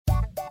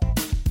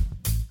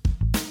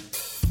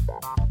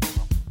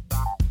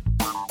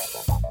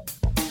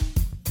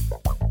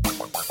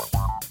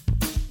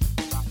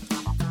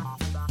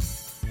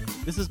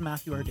this is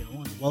Matthew Ardell,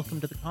 and welcome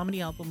to the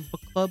Comedy Album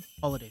Book Club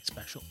Holiday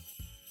Special.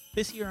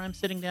 This year I'm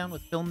sitting down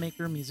with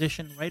filmmaker,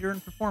 musician, writer,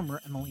 and performer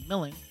Emily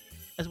Milling,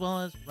 as well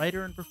as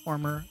writer and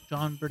performer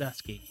John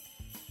Berdesky.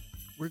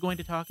 We're going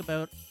to talk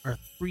about our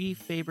 3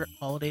 favorite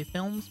holiday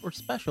films or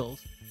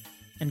specials,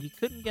 and you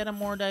couldn't get a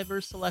more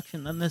diverse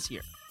selection than this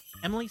year.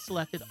 Emily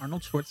selected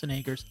Arnold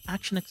Schwarzenegger's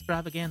action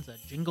extravaganza,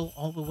 Jingle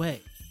All the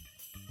Way.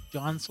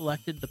 John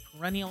selected the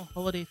perennial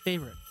holiday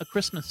favorite, A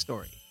Christmas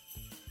Story.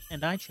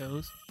 And I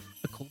chose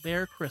A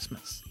Colbert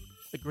Christmas,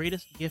 the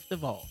greatest gift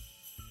of all.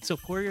 So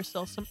pour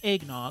yourself some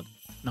eggnog,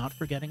 not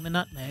forgetting the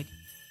nutmeg,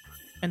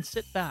 and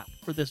sit back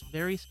for this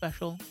very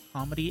special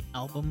Comedy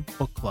Album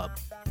Book Club.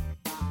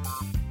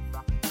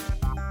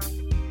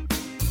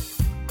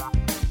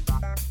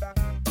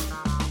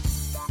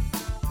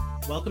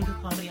 Welcome to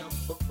Comedy Album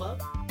Book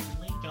Club.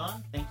 Emily,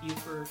 John, thank you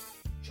for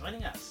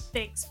joining us.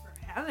 Thanks for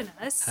having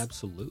us.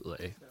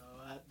 Absolutely. So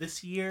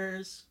this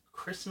year's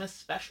Christmas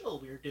special,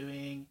 we're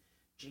doing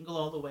Jingle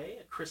All the Way,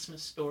 A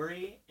Christmas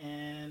Story,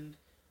 and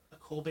A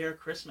Colbert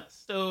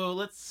Christmas. So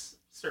let's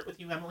start with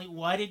you, Emily.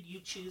 Why did you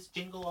choose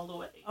Jingle All the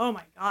Way? Oh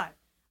my God.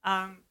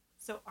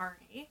 So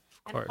Arnie,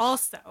 Of course. and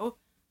also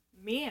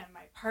me and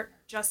my partner,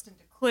 Justin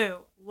DeClue,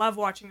 love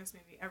watching this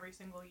movie every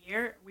single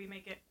year. We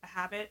make it a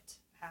habit,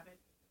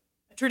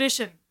 a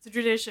tradition. It's a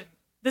tradition.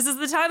 This is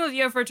the time of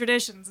year for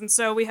traditions, and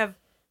so we have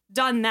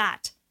done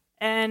that.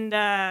 And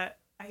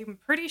I'm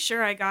pretty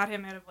sure I got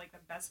him out of like the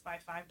Best Buy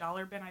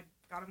 $5 bin. I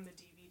got him the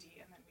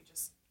DVD, and then we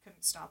just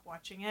couldn't stop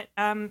watching it.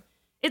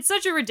 It's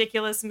such a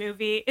ridiculous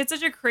movie. It's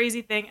such a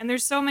crazy thing, and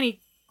there's so many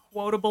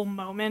quotable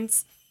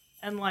moments,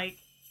 and like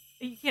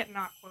you can't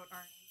not quote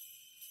Arnie.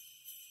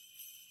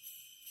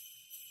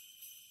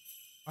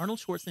 Arnold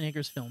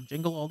Schwarzenegger's film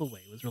Jingle All the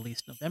Way was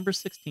released November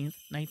 16th,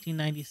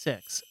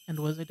 1996, and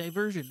was a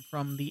diversion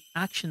from the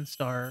action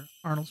star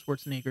Arnold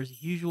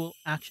Schwarzenegger's usual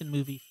action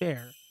movie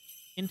fare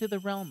into the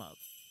realm of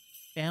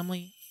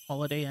family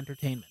holiday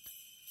entertainment.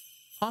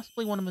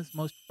 Possibly one of his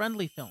most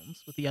friendly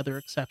films, with the other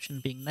exception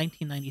being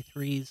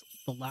 1993's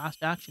The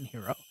Last Action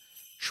Hero,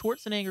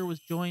 Schwarzenegger was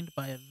joined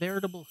by a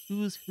veritable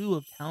who's who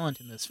of talent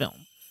in this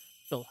film.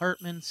 Phil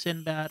Hartman,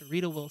 Sinbad,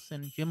 Rita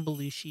Wilson, Jim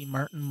Belushi,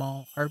 Martin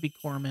Mull, Harvey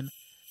Korman,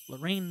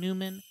 Lorraine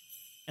Newman,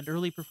 and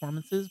early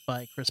performances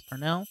by Chris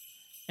Parnell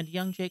and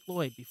young Jake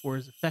Lloyd before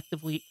his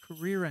effectively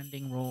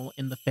career-ending role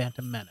in The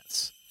Phantom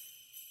Menace.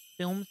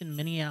 Filmed in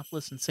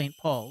Minneapolis and St.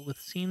 Paul,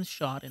 with scenes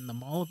shot in the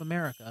Mall of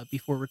America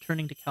before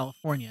returning to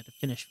California to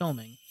finish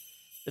filming,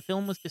 the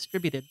film was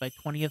distributed by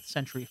 20th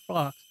Century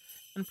Fox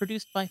and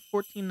produced by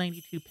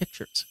 1492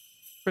 Pictures,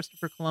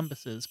 Christopher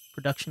Columbus's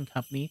production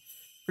company,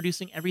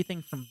 producing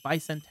everything from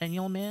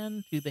Bicentennial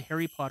Man to the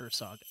Harry Potter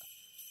saga.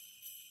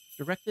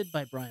 Directed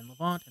by Brian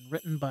Levant and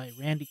written by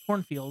Randy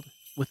Cornfield,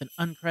 with an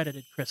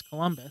uncredited Chris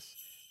Columbus,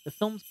 the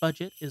film's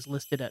budget is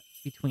listed at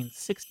between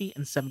 $60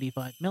 and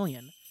 $75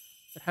 million,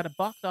 but had a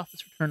box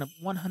office return of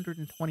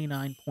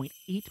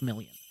 $129.8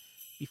 million,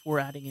 before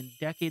adding in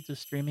decades of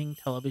streaming,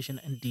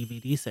 television, and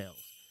DVD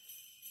sales.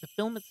 The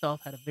film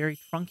itself had a very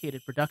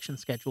truncated production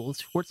schedule,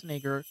 with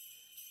Schwarzenegger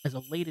as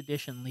a late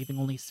addition, leaving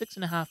only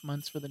 6.5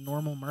 months for the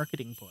normal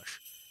marketing push.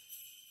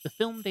 The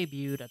film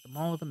debuted at the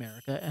Mall of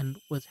America and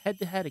was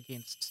head-to-head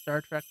against Star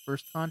Trek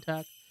First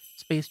Contact,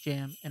 Space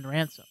Jam, and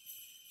Ransom.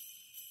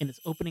 In its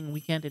opening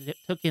weekend, it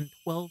took in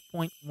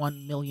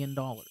 $12.1 million.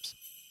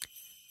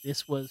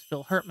 This was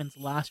Phil Hartman's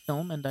last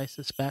film, and I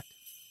suspect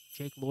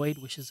Jake Lloyd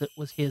wishes it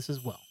was his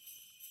as well.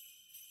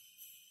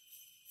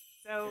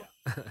 So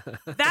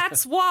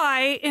that's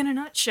why, in a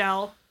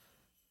nutshell,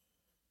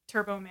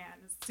 Turbo Man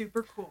is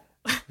super cool.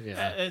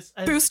 Yeah.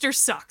 Booster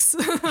sucks.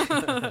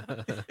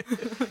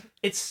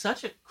 It's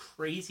such a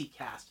crazy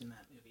cast in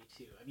that movie,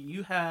 too. I mean,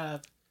 you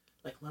have,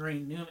 like,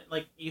 Lorraine Newman,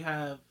 like, you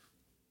have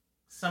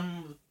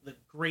some of the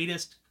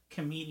greatest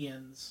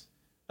comedians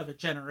of a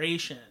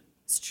generation.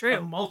 It's true.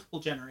 Of multiple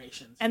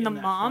generations. And the in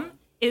that mom film.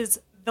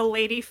 is the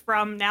lady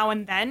from Now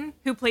and Then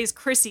who plays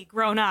Chrissy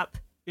grown up.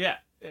 Yeah.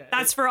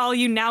 That's for all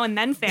you Now and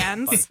Then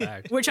fans, Fun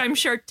fact. which I'm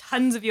sure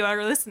tons of you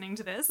are listening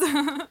to this.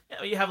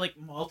 Yeah, you have, like,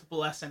 multiple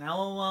SNL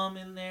alum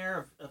in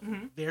there of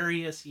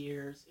various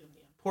years. And,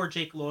 poor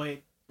Jake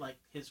Lloyd, like,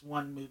 his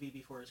one movie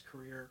before his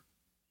career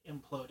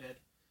imploded.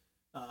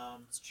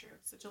 It's true.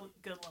 Such a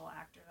good little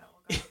actor, that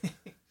little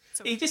guy.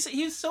 So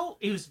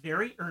he was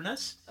very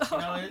earnest. You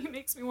know, he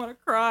makes me want to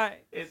cry.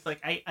 it's like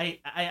I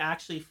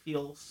actually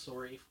feel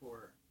sorry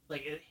for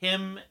like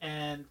him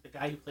and the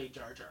guy who played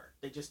Jar Jar.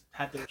 They just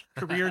had their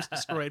careers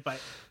destroyed by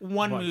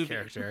one movie.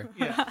 Character.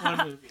 Yeah,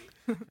 one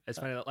movie. It's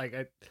funny that, like,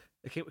 it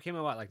came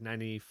out, what, like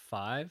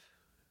 95?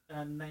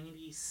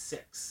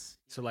 96.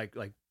 So like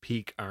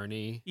peak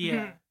Arnie.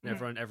 Yeah.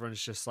 And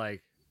everyone's just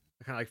like,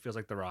 it kind of like feels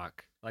like The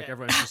Rock. Like Yeah.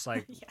 everyone's just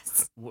like,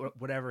 Yes.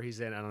 whatever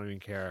he's in, I don't even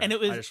care. And it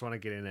was- I just want to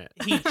get in it.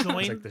 He It's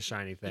joined like the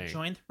shiny thing. He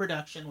joined the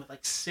production with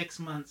like 6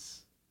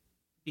 months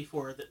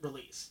before the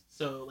release.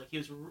 So like he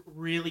was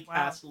really Wow.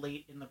 cast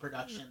late in the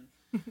production.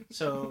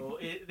 So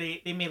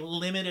they made a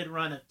limited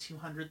run of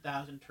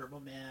 200,000 Turbo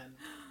Man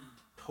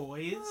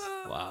toys.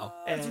 Wow.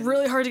 It's And-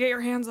 really hard to get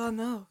your hands on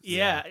those.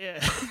 Yeah.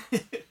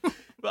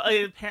 Well,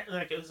 apparently,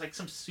 like it was like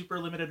some super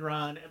limited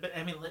run, but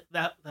I mean like,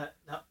 that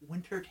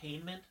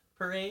Wintertainment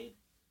parade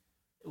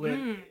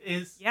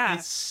is yeah.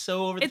 is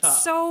so over the top.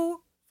 It's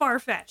so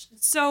far-fetched.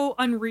 It's so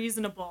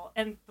unreasonable.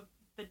 And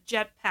the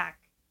jetpack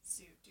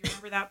suit. Do you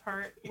remember that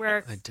part?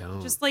 Where I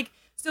don't. just like,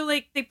 so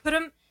like they put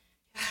him,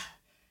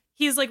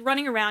 he's like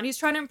running around. He's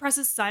trying to impress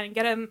his son and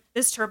get him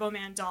this Turbo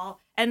Man doll.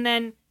 And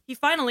then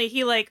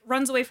he like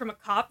runs away from a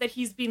cop that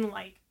he's been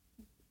like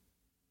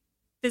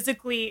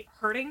physically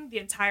hurting the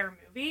entire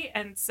movie.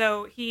 And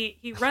so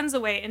he runs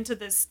away into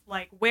this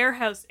like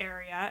warehouse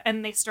area,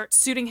 and they start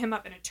suiting him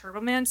up in a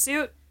Turbo Man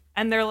suit.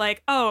 And they're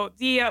like, "Oh,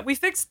 we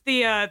fixed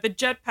the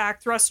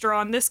jetpack thruster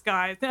on this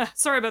guy.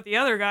 Sorry about the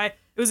other guy.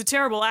 It was a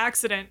terrible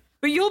accident,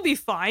 but you'll be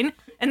fine."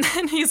 And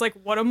then he's like,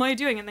 "What am I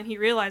doing?" And then he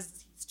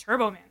realizes he's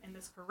Turbo Man in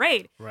this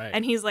parade. Right.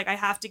 And he's like, "I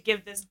have to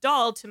give this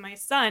doll to my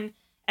son."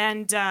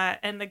 And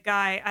the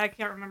guy, I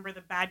can't remember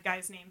the bad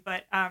guy's name,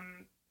 but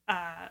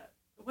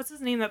what's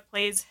his name that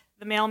plays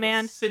the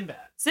mailman? Sinbad.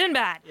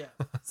 Sinbad. Yeah.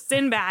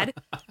 Sinbad,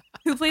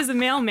 who plays the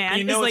mailman,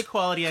 You know is it's like,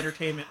 quality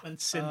entertainment when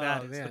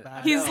Sinbad Oh, is man. the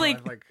bad He's guy.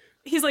 like-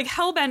 he's like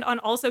hellbent on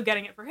also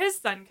getting it for his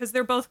son because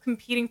they're both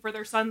competing for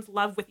their son's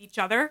love with each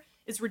other.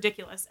 It's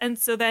ridiculous. And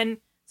so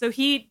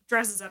he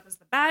dresses up as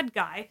the bad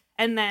guy,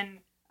 and then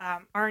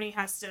Arnie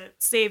has to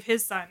save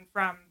his son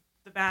from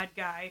the bad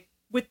guy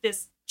with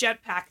this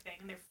jetpack thing,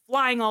 and they're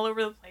flying all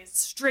over the place,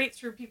 straight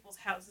through people's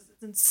houses.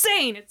 It's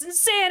insane. It's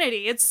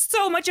insanity. It's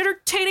so much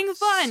entertaining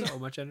fun. So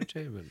much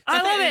entertainment.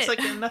 I love It's it.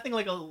 like nothing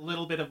like a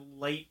little bit of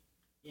light,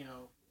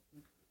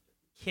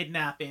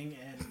 kidnapping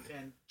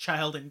and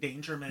child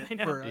endangerment I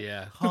know. for a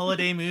Yeah.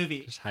 holiday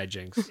movie. Just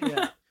hijinks.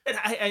 Yeah. And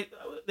I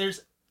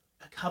there's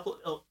a couple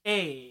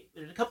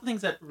there's a couple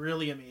things that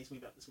really amaze me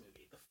about this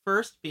movie. The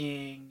first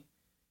being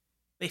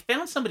they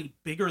found somebody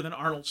bigger than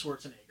Arnold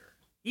Schwarzenegger.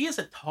 He is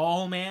a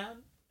tall man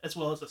as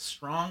well as a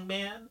strong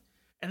man,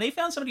 and they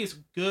found somebody who's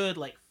good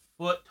like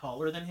foot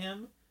taller than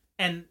him,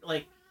 and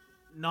like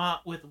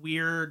not with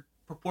weird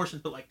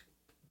proportions, but like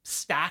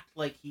stacked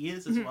like he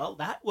is as Mhm. well.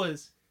 That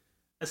was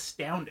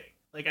astounding.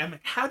 Like I'm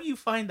like, how do you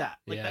find that?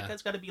 Like Yeah. that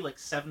guy's got to be like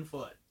 7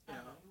 foot. I You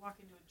don't know? know. You walk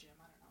into a gym.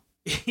 I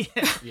don't know.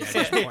 Yeah. Yeah,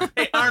 just point-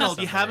 Hey Arnold,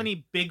 do you have somebody.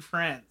 any big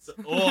friends?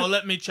 Oh,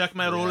 let me check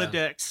my Yeah.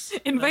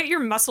 Rolodex. Invite your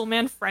muscle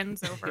man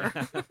friends over.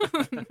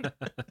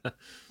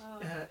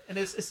 And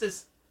it's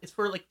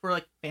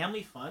for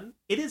family fun.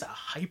 It is a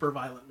hyper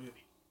violent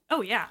movie.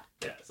 Oh yeah,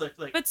 Yeah, it's like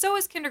but so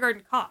is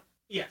Kindergarten Cop.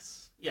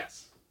 yes.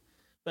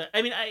 But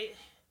I mean,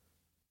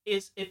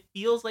 it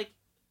feels like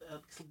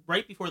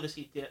right before this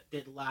he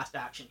did Last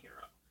Action Hero,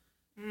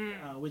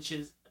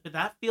 but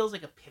that feels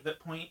like a pivot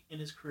point in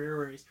his career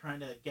where he's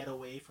trying to get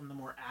away from the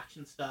more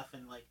action stuff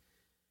and like.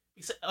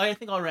 I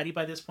think already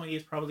by this point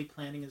he's probably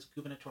planning his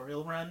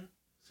gubernatorial run,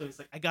 so he's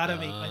like, I gotta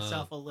make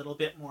myself a little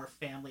bit more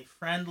family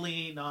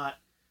friendly, not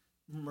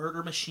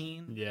murder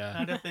machine Yeah.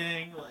 kind of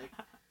thing. Like,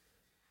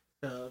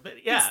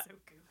 but yeah,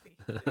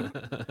 He's so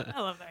goofy. I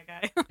love that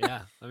guy.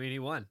 Yeah. I mean, he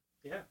won.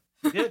 yeah,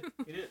 he did.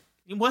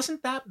 He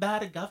wasn't that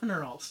bad a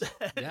governor, all said.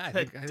 Yeah, I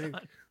think.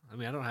 I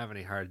mean, I don't have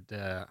any hard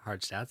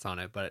stats on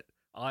it, but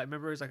all I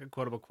remember is like a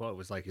quotable quote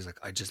was like, he's like,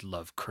 I just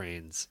love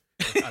cranes.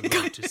 Like, I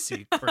love to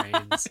see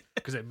cranes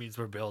because it means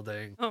we're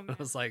building. Oh, I man.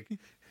 was like,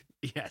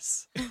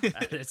 yes,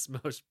 at its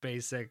most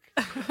basic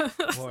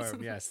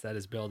form, yes, that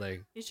is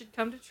building. You should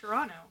come to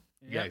Toronto.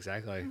 Yeah,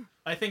 exactly.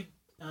 I think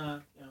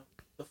the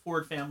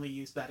Ford family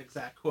used that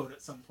exact quote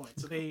at some point,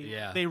 so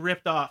Yeah. they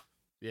ripped off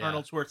Yeah.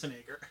 Arnold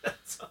Schwarzenegger at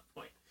some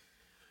point.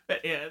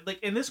 But yeah, like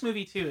in this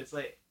movie too,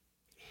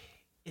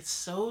 it's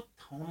so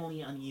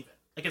tonally uneven.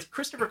 Like it's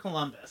Christopher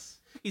Columbus.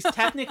 He's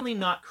technically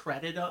not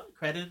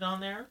credited on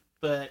there,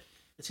 but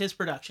it's his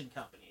production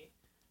company,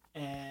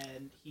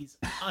 and he's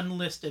an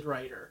unlisted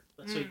writer.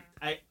 So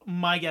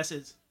my guess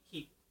is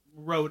he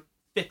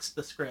fixed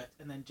the script,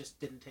 and then just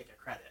didn't take a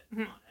credit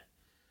on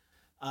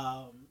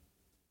it.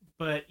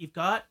 But you've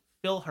got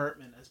Phil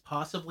Hartman as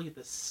possibly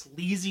the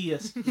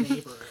sleaziest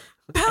neighbor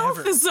ever.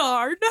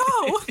 Balthazar,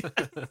 no.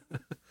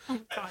 Oh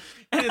God.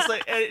 And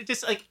it's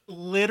just like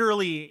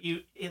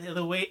literally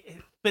the way,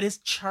 but it's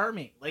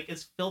charming. Like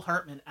it's Phil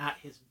Hartman at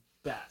his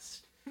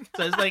best.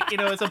 So it's like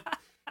it's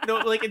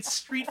like in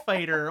Street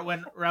Fighter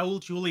when Raul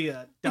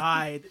Julia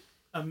died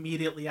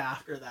immediately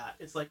after that.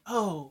 It's like,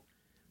 oh,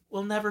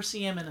 we'll never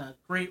see him in a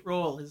great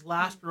role. His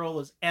last role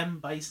was M.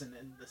 Bison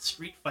in the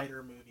Street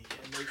Fighter movie,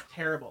 and they're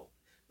terrible.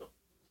 So,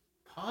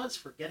 pause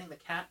for getting the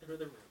cat out of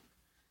the room.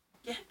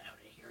 Get out of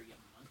here, you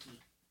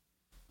monkey.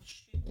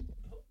 Shoot.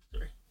 Oh,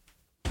 sorry.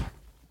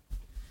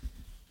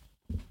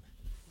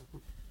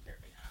 There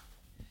we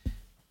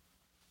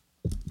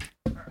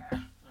go.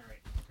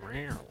 All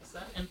right.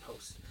 Set and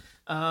post.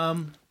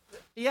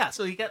 Yeah,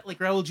 so you got like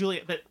Raul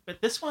Julia, but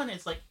this one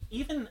is like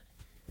even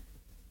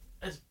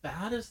as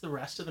bad as the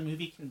rest of the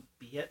movie can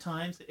be at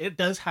times, it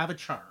does have a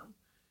charm.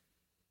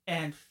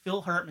 And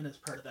Phil Hartman is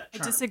part of that I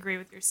charm. disagree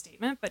with your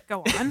statement, but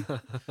go on.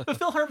 But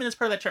Phil Hartman is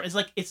part of that charm. It's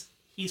like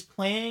he's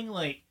playing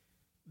like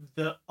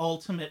the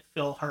ultimate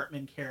Phil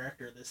Hartman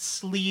character, this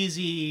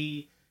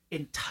sleazy,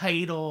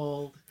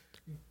 entitled,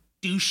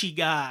 douchey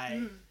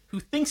guy who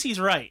thinks he's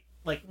right.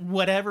 Like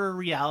whatever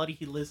reality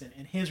he lives in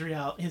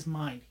his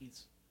mind,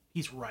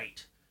 he's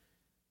right.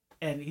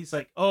 And he's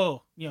like,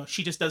 oh,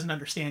 she just doesn't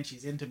understand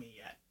she's into me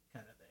yet,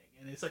 kind of thing.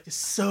 And it's like just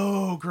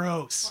so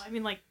gross. Well, I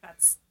mean, like,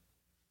 that's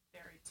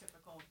very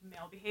typical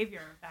male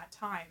behavior of that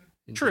time.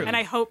 True. And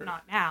I hope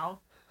not now.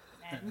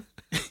 Men.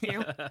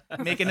 You.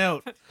 Make a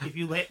note. If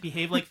you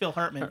behave like Phil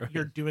Hartman,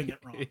 you're doing it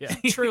wrong. Yeah.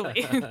 Truly.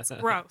 It's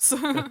gross.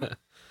 But,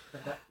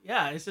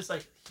 yeah, it's just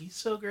like, he's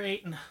so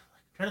great. And I'm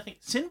trying to think,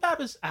 Sinbad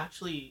was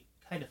actually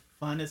kind of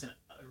fun as a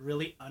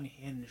really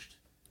unhinged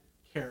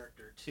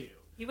character, too.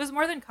 He was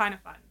more than kind of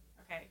fun.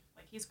 Okay?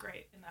 Like, he's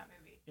great in that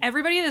movie. Yeah.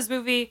 Everybody in this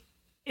movie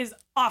is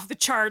off the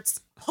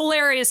charts,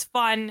 hilarious,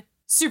 fun,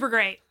 super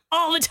great,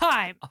 all the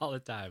time. All the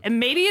time. And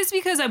maybe it's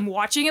because I'm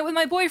watching it with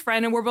my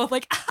boyfriend and we're both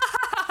like,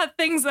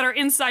 things that are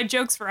inside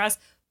jokes for us,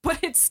 but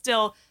it's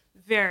still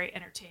very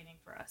entertaining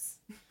for us.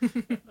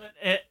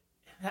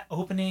 That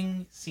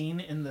opening scene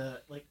in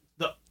the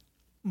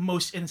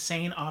most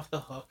insane off the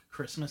hook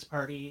Christmas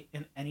party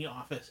in any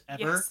office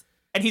ever. Yes.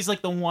 And he's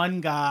like the one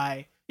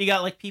guy. You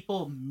got like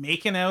people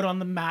making out on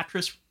the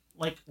mattress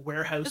like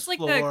warehouse It's like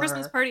floor. the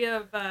Christmas party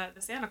of the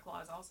Santa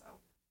Claus also.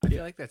 I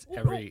feel like that's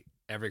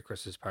every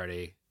Christmas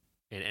party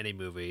in any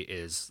movie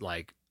is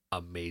like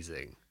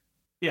amazing.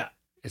 Yeah.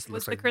 It Was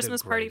looks the like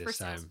Christmas party for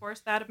greatest time.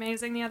 Salesforce that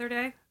amazing the other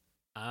day?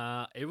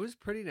 It was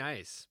pretty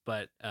nice,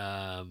 but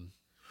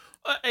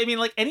I mean,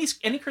 like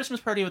any Christmas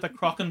party with a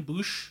croque and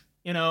bouche,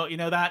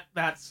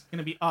 that's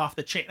gonna be off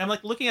the chain. I'm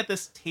like looking at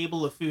this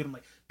table of food. I'm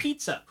like,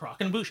 pizza, croque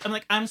and bouche. I'm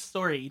like, I'm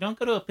sorry, you don't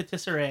go to a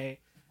patisserie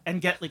and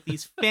get like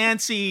these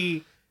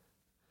fancy,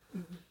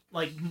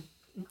 like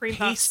Cream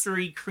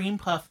pastry cream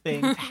puff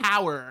thing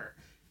power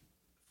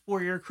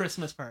for your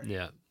Christmas party.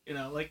 yeah.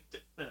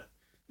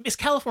 It's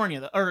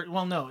California,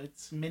 no,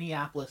 it's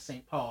Minneapolis,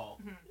 St. Paul,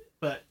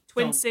 but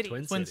Twin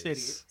Cities. Twin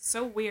Cities.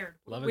 So weird.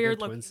 Love Weird a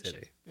good Twin location.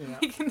 City.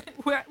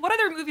 Yeah. What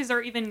other movies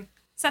are even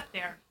set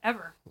there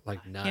ever?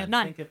 Like none. Can't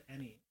None. think of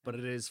any. But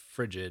it is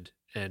frigid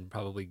and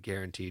probably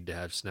guaranteed to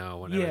have snow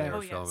whenever Yeah. they were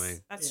Oh filming.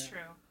 yes, that's Yeah. true.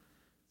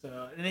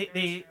 So and Very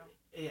they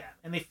true.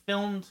 and they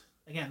filmed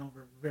again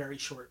over a very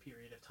short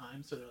period of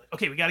time. So they're like,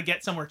 okay, we got to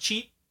get somewhere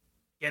cheap,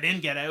 get in,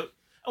 get out.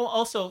 Oh,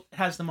 also it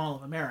has the Mall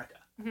of America,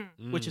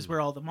 which is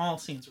where all the mall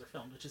scenes were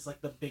filmed, which is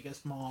like the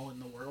biggest mall in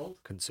the world.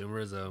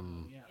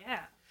 Consumerism. Yeah.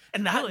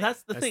 And Really?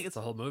 that's the That's thing. It's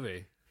the whole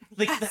movie.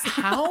 like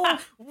how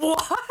What?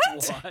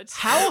 What?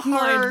 how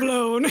Mind hard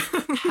blown.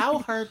 how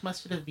hard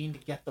must it have been to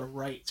get the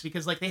rights?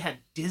 Because like they had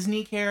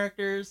Disney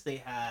characters, they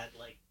had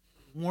like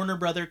Warner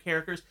Brother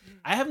characters.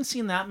 I haven't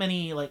seen that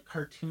many like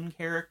cartoon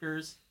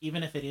characters,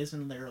 even if it is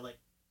in their like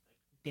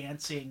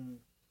dancing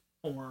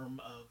form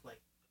of like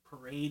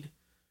parade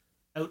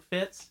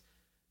outfits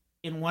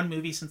in one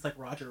movie since like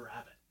Roger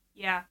Rabbit.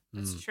 Yeah,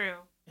 that's true.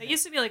 It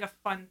used to be like a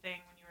fun thing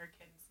when you were a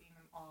kid and seeing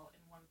them all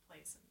in one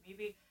place.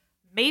 And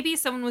maybe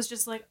someone was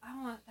just like,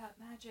 I want that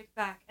magic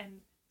back,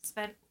 and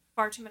spent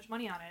far too much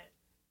money on it.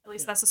 At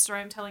least that's the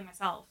story I'm telling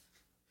myself.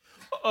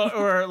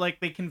 or like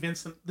they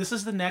convinced them, this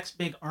is the next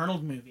big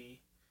Arnold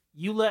movie.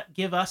 You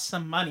give us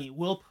some money,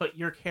 we'll put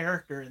your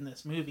character in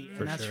this movie,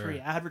 For and that's sure. free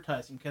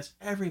advertising because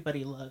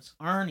everybody loves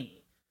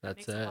Arnie.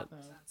 That's Makes a it. lot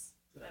more sense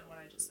than what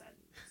I just said.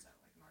 So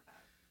ignore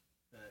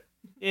that.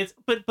 It's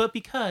but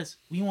because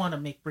we want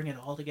to bring it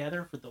all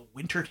together for the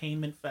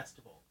Wintertainment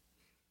Festival.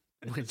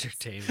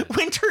 Entertainment.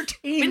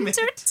 Wintertainment.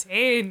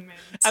 Entertainment.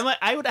 I'm like,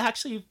 I would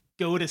actually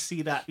go to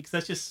see that because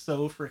that's just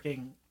so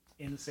freaking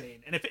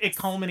insane. And if it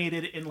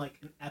culminated in like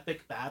an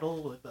epic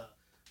battle with a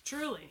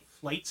Truly.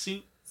 flight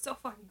suit, So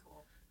fucking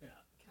cool. yeah,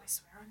 Can I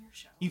swear on your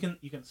show? you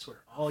can swear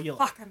all you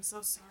like. Fuck, I'm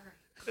so sorry.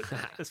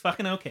 It's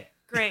fucking okay.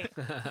 Great.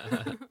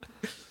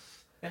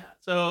 Yeah.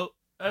 So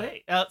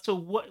okay. So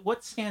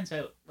what stands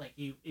out? Like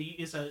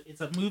it's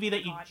a movie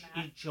that you God,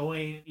 Matt.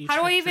 enjoy. You How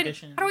do I check even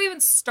tradition. how do I even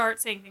start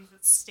saying things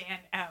that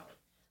stand out?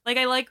 Like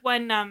I like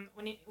when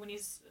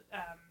he's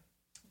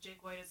Jake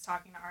Lloyd is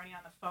talking to Arnie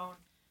on the phone,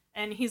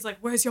 and he's like,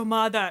 "Where's your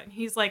mother?" And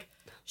he's like,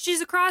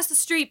 "She's across the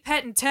street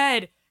petting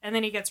Ted." And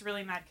then he gets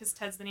really mad because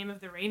Ted's the name of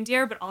the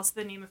reindeer, but also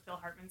the name of Phil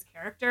Hartman's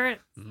character.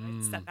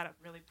 I set that up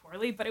really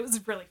poorly, but it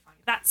was really funny.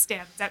 That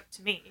stands out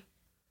to me.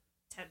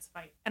 Ted's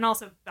fight, and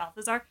also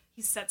Balthazar.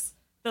 He sets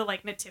the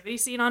like nativity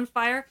scene on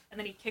fire, and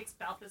then he kicks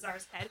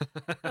Balthazar's head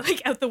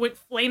like out the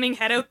flaming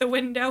head out the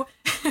window,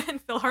 and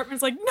Phil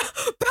Hartman's like,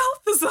 "No,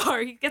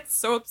 Balthazar!" He gets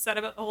so upset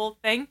about the whole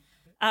thing.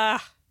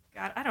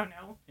 God, I don't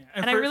know. Yeah.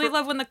 And I really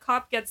love when the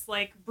cop gets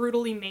like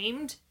brutally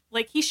maimed.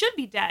 Like he should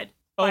be dead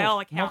by all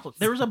accounts.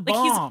 There was a Like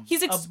bomb.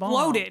 he's A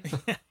exploded.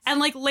 bomb. And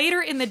like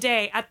later in the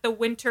day at the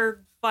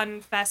Winter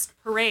Fun Fest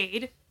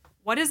parade,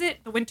 what is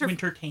it? The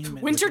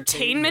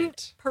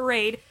Wintertainment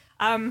parade.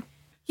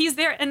 He's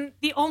there, and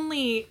the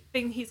only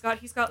thing he's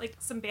got like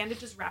some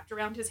bandages wrapped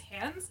around his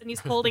hands, and he's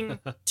holding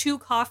 2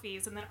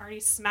 coffees, and then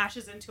Arnie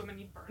smashes into him and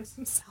he burns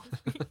himself.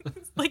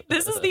 Like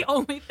this is the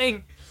only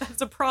thing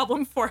that's a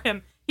problem for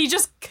him. He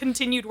just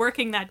continued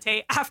working that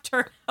day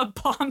after a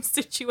bomb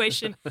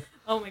situation.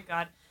 Oh my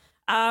god.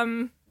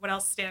 What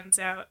else stands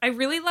out? I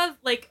really love,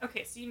 like,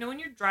 okay, so you know when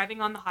you're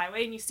driving on the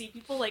highway and you see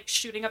people like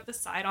shooting up the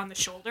side on the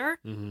shoulder,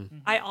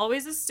 I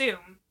always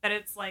assume that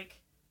it's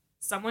like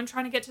someone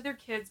trying to get to their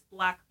kid's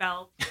black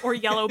belt or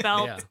yellow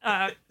belt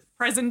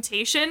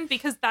presentation,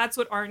 because that's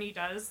what Arnie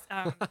does.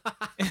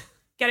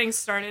 Getting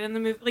started in the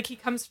movie, like he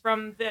comes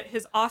from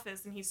his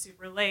office and he's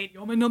super late.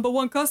 You're my number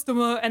one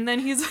customer, and then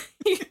he's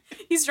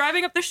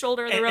driving up the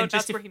shoulder of the road.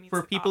 That's where he meets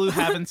for people who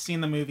haven't seen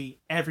the movie.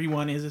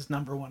 Everyone is his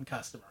number one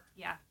customer.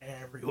 Yeah,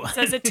 everyone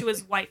says it to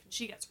his wife, and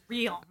she gets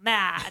real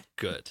mad.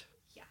 Good.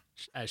 Yeah,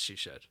 as she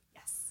should.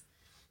 Yes,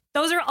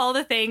 those are all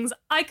the things.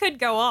 I could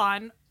go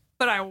on,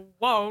 but I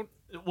won't.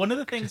 One of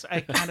the things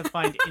I kind of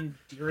find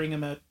endearing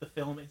about the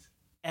film is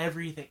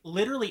everything.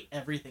 Literally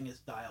everything is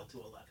dialed to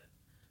 11.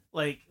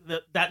 Like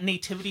that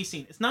nativity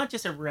scene. It's not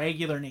just a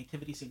regular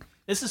nativity scene.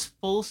 This is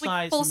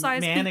full-size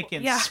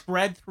mannequins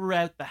spread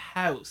throughout the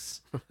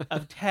house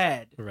of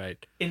Ted.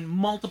 Right. In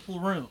multiple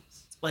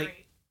rooms. Like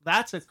great.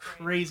 That's a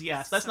crazy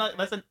ass. That's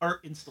that's an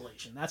art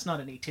installation. That's not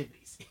a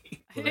nativity scene.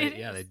 Well,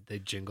 they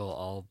jingle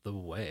all the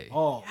way.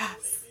 All the way,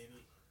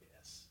 baby.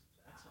 Yes.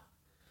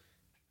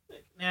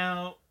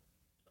 Now,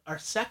 our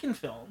second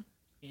film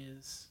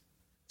is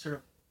sort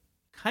of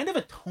kind of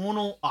a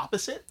tonal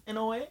opposite in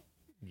a way.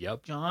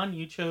 Yep. John,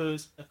 you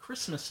chose A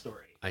Christmas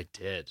Story. I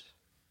did.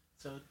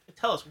 So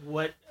tell us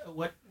what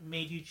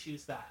made you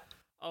choose that?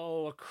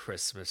 Oh, A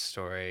Christmas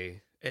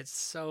Story. It's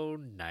so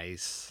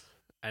nice,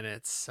 and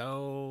it's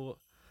so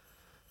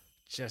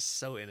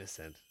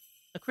innocent.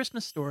 A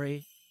Christmas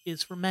Story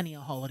is for many a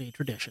holiday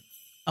tradition,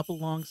 up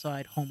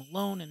alongside Home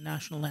Alone and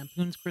National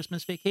Lampoon's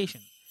Christmas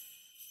Vacation.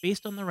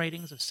 Based on the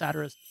writings of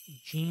satirist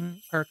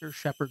Gene Parker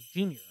Shepard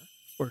Jr.,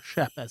 or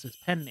Shep as his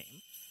pen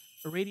name,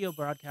 a radio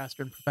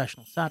broadcaster and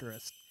professional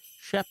satirist,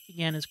 Shep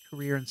began his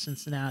career in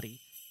Cincinnati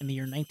in the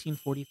year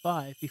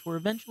 1945 before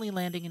eventually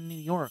landing in New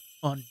York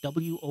on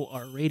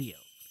WOR radio.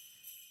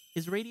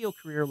 His radio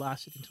career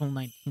lasted until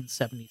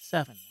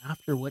 1977,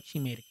 after which he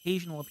made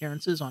occasional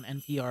appearances on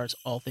NPR's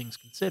All Things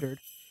Considered,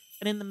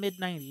 and in the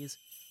mid-90s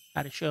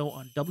had a show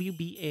on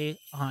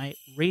WBAI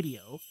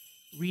radio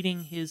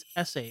reading his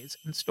essays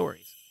and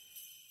stories.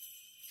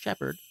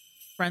 Shepard,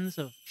 friends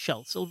of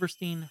Shel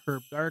Silverstein,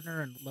 Herb Gardner,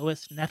 and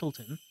Lois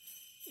Nettleton,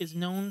 is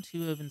known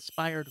to have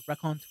inspired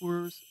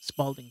raconteurs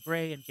Spalding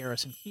Gray and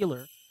Garrison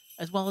Keillor,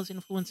 as well as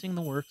influencing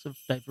the works of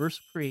diverse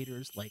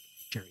creators like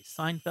Jerry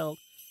Seinfeld,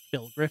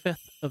 Bill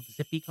Griffith of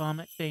Zippy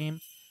comic fame,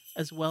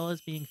 as well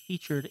as being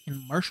featured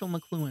in Marshall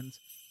McLuhan's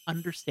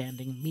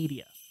Understanding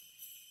Media.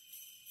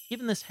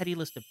 Given this heady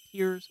list of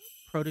peers,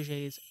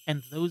 protégés,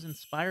 and those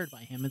inspired by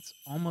him, it's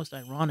almost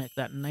ironic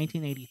that in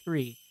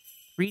 1983,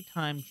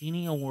 three-time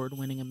Genie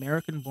Award-winning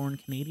American-born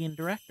Canadian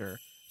director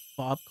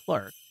Bob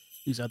Clark,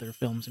 whose other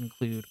films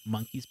include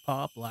Monkey's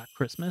Paw, Black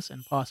Christmas,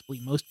 and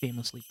possibly most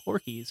famously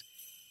Porky's,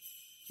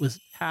 was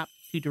tapped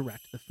to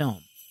direct the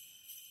film.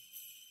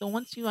 So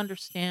once you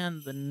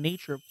understand the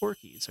nature of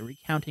Porky's, a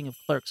recounting of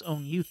Clark's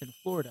own youth in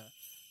Florida,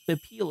 the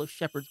appeal of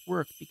Shepard's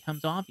work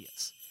becomes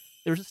obvious.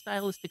 There's a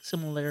stylistic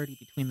similarity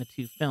between the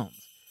two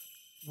films,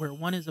 where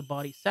one is a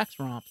bawdy sex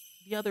romp,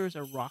 the other is a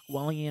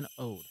Rockwellian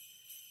ode.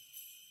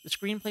 The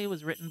screenplay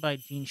was written by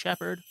Gene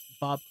Shepard,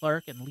 Bob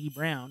Clark, and Lee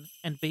Brown,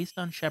 and based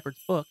on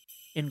Shepard's book,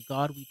 In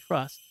God We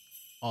Trust,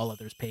 All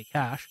Others Pay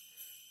Cash.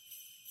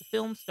 The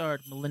film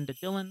starred Melinda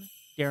Dillon,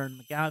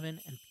 Darren McGavin,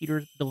 and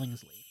Peter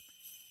Billingsley,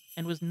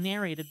 and was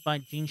narrated by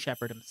Gene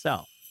Shepard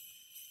himself.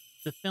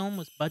 The film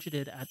was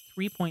budgeted at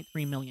 $3.3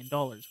 million,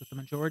 with the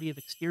majority of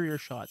exterior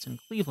shots in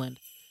Cleveland,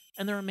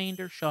 and the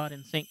remainder shot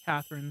in St.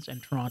 Catharines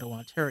and Toronto,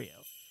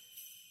 Ontario.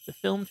 The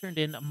film turned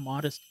in a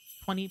modest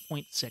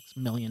 $20.6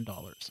 million.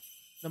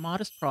 The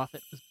modest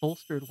profit was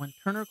bolstered when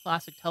Turner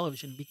Classic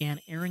Television began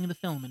airing the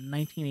film in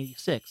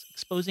 1986,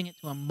 exposing it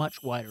to a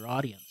much wider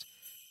audience,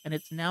 and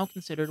it's now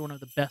considered one of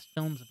the best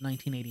films of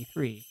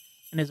 1983,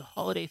 and is a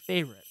holiday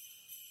favorite,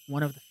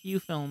 one of the few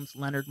films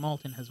Leonard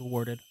Maltin has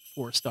awarded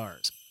 4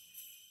 stars.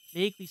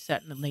 Vaguely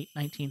set in the late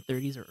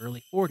 1930s or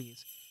early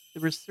 40s, the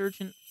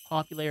resurgent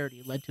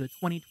popularity led to a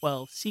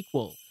 2012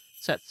 sequel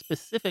set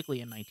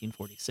specifically in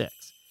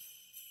 1946.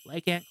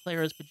 Like Aunt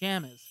Clara's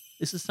Pajamas,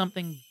 this is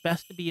something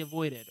best to be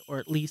avoided, or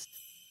at least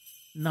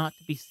not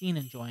to be seen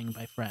enjoying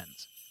by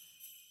friends.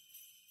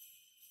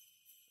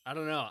 I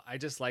don't know. I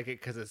just like it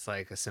because it's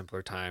like a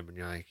simpler time, and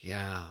you're like,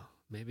 yeah,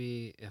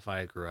 maybe if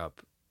I grew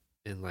up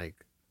in like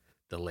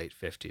the late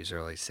 50s,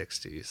 early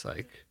 60s,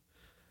 like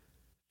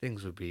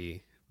things would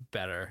be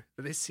better.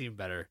 They seem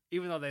better,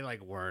 even though they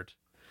like weren't.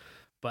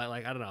 But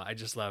like, I don't know. I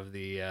just love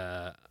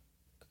the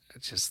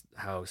just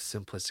how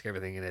simplistic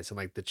everything is, and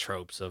like the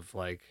tropes of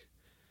like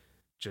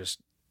just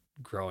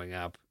growing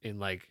up in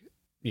like,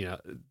 you know,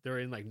 they're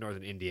in like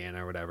northern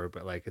Indiana or whatever,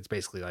 but like it's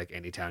basically like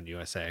any town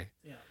USA.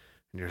 Yeah.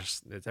 And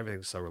it's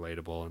everything's so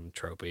relatable and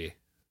tropey.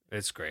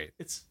 It's great.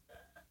 It's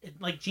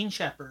like Gene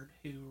Shepard,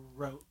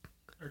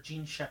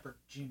 Gene Shepard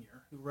Jr.,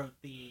 who wrote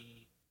the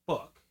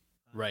book.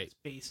 Right. It's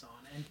based on,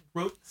 and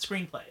wrote the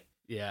screenplay.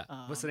 Yeah.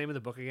 What's the name of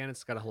the book again?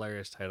 It's got a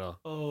hilarious title.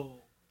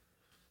 Oh.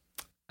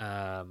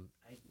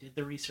 did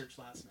the research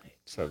last night.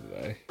 So did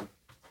I.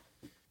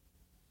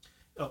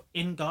 Oh,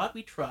 In God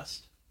We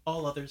Trust,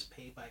 All Others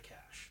Pay by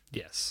Cash.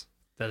 Yes,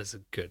 that is a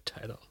good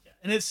title. Yeah.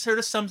 And it sort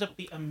of sums up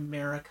the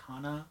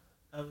Americana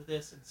of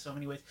this in so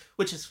many ways,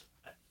 which is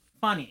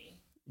funny.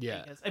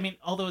 Yeah. Because, I mean,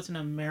 although it's an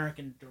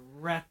American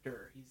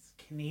director, he's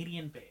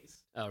Canadian-based.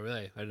 Oh,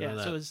 really? I didn't know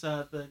that. So it was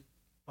the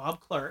Bob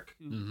Clark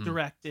who Mhm.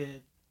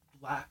 directed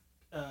Black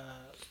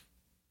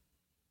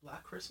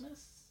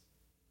Christmas.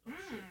 Mm.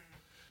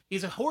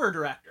 He's a horror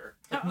director.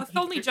 If He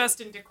only dir-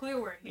 Justin DeClue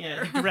were Yeah,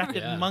 here. he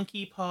directed Yeah.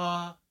 Monkey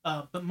Paw,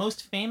 but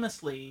most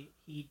famously,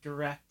 he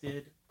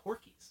directed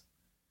Porky's,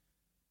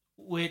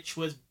 which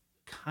was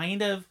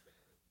kind of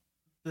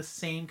the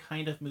same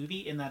kind of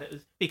movie in that it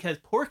was because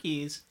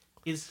Porky's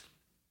is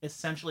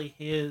essentially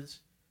his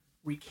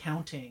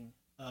recounting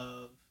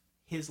of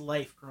his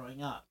life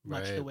growing up,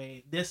 much the Right.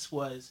 way this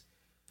was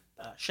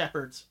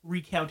Shepard's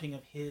recounting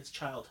of his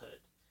childhood.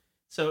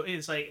 So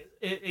it's like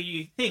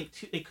you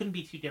think it couldn't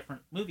be two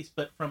different movies,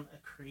 but from a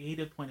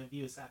creative point of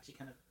view, it's actually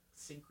kind of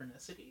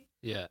synchronicity,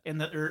 Yeah. and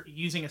that they're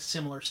using a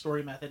similar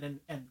story method.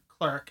 And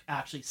Clark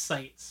actually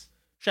cites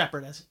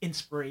Shepard as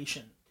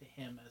inspiration to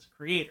him as a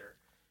creator.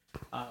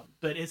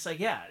 But it's like,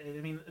 yeah,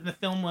 I mean, the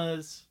film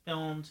was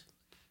filmed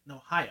in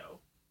Ohio,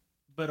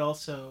 but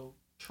also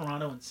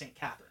Toronto and St.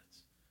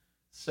 Catharines.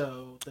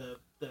 So the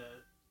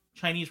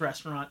Chinese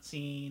restaurant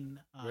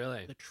scene,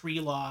 Really? the tree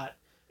lot.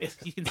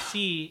 You can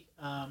see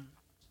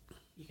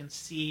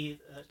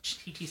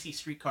TTC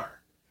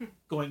streetcar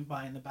going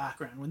by in the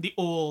background when the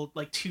old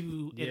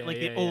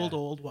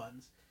old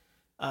ones,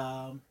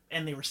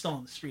 and they were still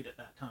on the street at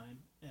that time.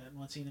 And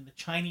one scene in the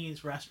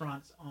Chinese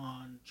restaurants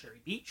on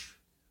Cherry Beach.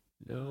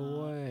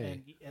 No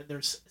way. And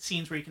there's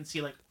scenes where you can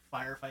see like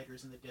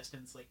firefighters in the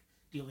distance, like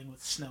dealing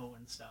with snow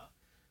and stuff.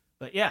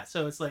 But yeah,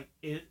 so it's like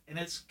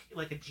it's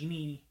like a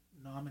Genie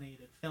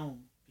nominated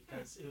film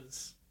because it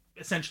was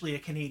essentially a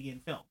Canadian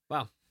film.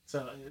 Wow.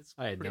 So it's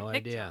I had pretty- no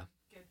picked idea.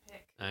 Good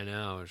pick. I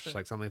know. It's just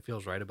like something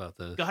feels right about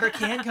this. got her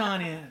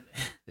CanCon in.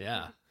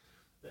 Yeah.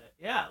 But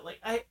yeah, like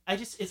I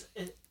just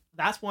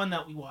that's one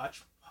that we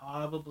watch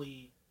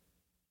probably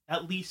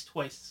at least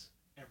twice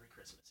every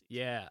Christmas season.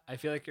 Yeah. I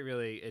feel like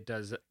it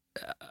does.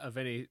 Of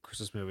any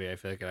Christmas movie, I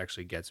feel like it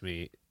actually gets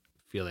me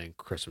feeling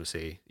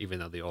Christmassy. Even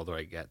though the older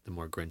I get, the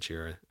more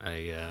Grinchier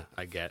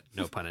I get.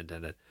 No pun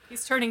intended.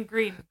 He's turning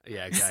green.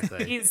 Yeah,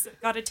 exactly. He's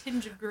got a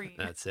tinge of green.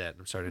 That's it.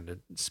 I'm starting to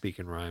speak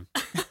in rhyme.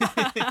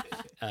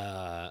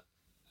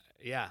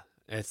 Yeah,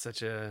 it's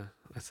such a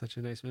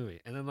nice movie.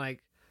 And then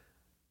like,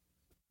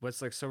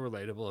 what's like so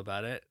relatable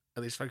about it?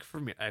 At least like for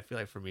me, I feel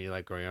like for me,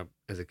 like growing up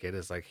as a kid,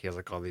 is like he has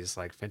like all these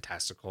like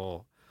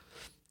fantastical,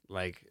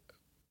 like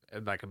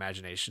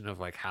imagination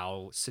of like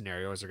how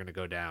scenarios are going to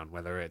go down.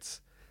 Whether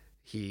it's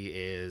he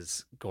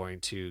is going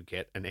to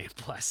get an A+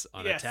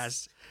 on a Yes.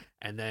 test,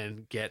 and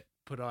then get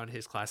put on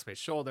his classmates'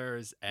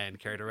 shoulders and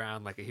carried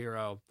around like a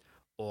hero,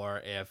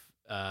 or if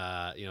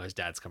his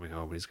dad's coming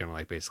home and he's gonna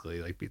like basically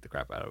like beat the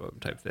crap out of him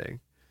type thing,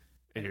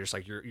 and you're just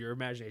like your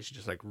imagination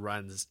just like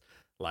runs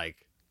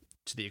like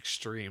to the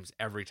extremes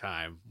every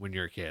time when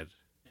you're a kid.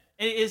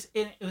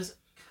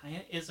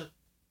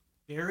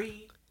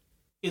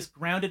 Is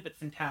grounded but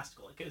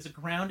fantastical. Like it was a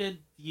grounded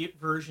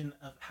version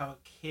of how a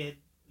kid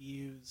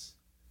views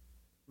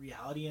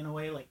reality in a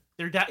way. Like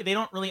they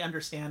don't really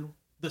understand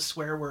the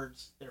swear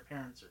words their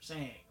parents are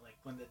saying. Like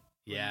when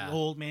the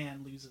old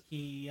man loses,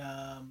 he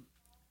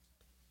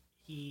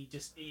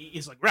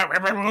is like Yeah,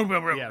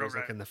 it was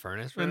like in the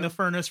furnace room. in the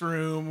furnace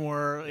room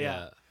or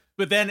yeah.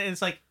 But then at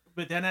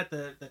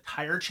the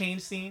tire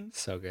change scene,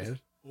 So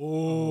good.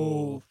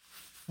 oh,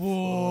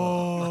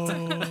 whoa.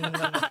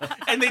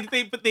 And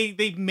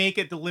they make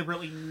it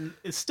deliberately.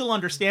 It's still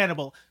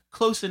understandable,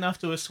 close enough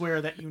to a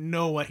swear that you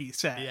know what he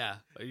said.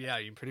 Yeah,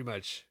 you pretty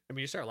much. I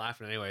mean, you start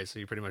laughing anyway, so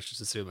you pretty much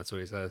just assume that's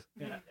what he says.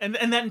 Yeah. And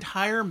that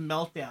entire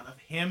meltdown of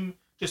him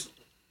just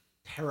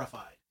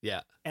terrified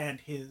Yeah, and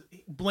his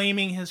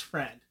blaming his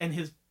friend and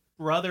his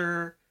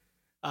brother,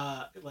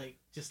 like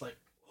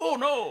oh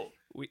no,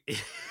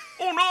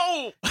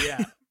 oh no.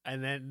 yeah,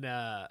 and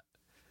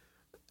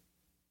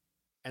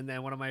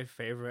then one of my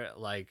favorite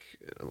like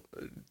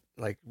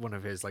one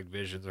of his like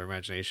visions or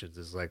imaginations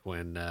is like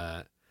when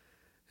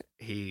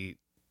he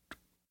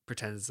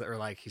pretends or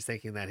like he's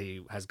thinking that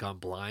he has gone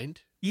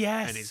blind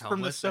Yes, and he's from the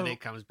homeless and soap. he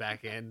comes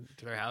back in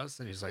to their house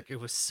and he's like, it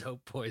was so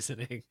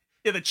poisoning.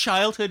 Yeah, the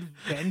childhood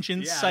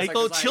vengeance Yeah, it's like-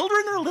 cycle. it's like-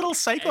 Children are little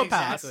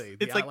psychopaths. Exactly.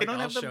 It's Yeah, like they don't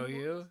I'll have the show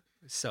you.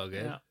 So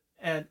good.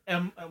 Yeah.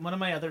 And one of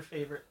my other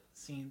favorite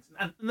scenes,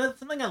 and that's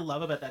something I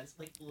love about that is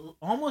like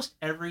almost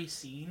every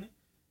scene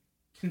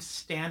can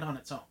stand on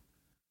its own.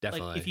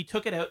 Definitely. Like if you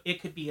took it out,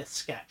 it could be a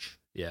sketch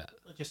Yeah.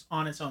 just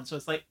on its own. So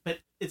it's like, but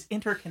it's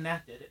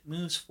interconnected. It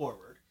moves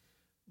forward,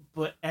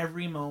 but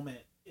every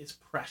moment is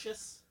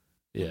precious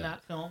in Yeah.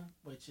 that film,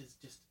 which is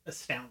just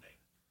astounding.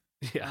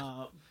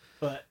 Yeah.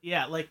 But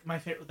yeah, like my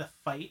favorite, the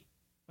fight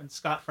when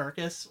Scott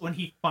Farkas, when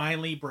he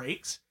finally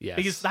breaks, Yes.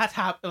 because that's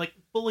how like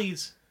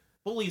bullies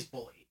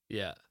bully,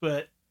 Yeah.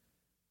 but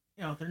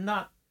they're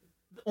not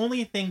the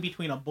only thing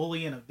between a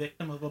bully and a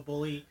victim of a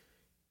bully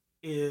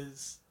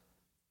is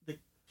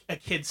a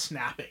kid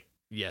snapping.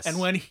 Yes. And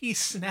when he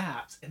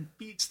snaps and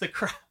beats the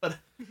crap out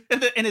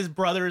of, and his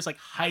brother is like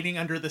hiding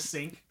under the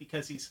sink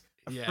because he's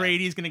afraid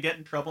he's gonna get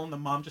in trouble, and the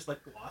mom just like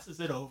glosses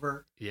it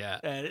over. Yeah.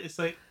 And it's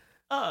like,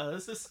 oh,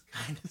 this is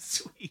kind of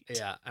sweet.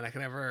 Yeah, and I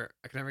can never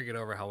get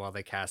over how well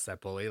they cast that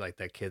bully. Like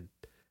that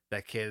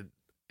kid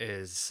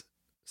is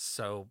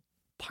so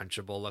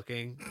punchable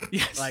looking.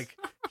 Yes. Like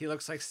he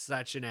looks like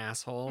such an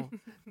asshole,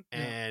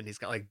 and he's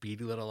got like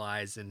beady little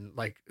eyes and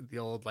like the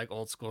old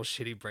school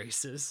shitty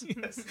braces.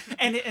 Yes.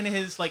 And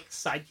his like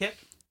sidekick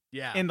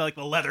Yeah, in like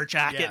the leather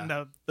jacket Yeah. and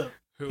the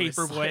Who is,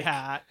 paperboy like-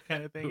 hat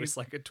kind of thing. Who was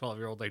like a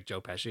 12-year-old like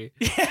Joe Pesci,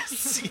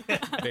 Yes. Yeah.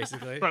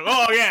 basically. Like,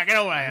 oh yeah, get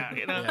away.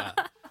 You know?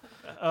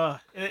 Yeah,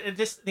 It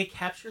just they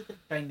capture the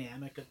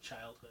dynamic of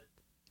childhood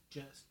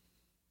just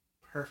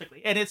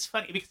perfectly, and it's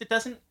funny because it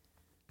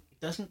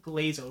doesn't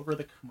glaze over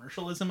the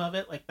commercialism of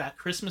it. Like that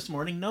Christmas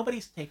morning,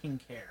 nobody's taking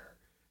care.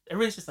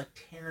 Everybody's just like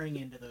tearing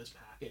into those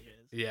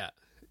packages. yeah,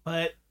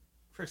 But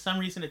for some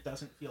reason, it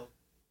doesn't feel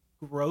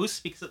gross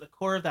because at the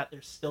core of that,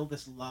 there's still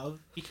this love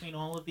between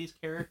all of these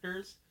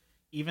characters,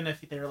 even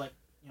if they're like,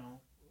 you know,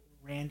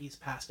 Randy's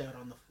passed out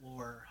on the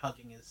floor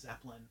hugging his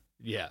Zeppelin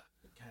yeah,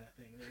 kind of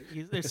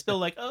thing. There's still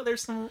like, oh,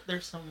 there's some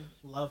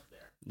love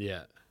there.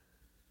 yeah.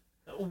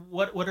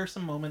 What are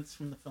some moments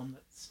from the film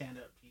that stand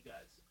out to you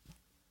guys?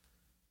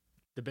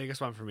 The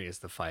biggest one for me is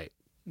the fight.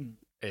 Mm.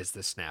 Is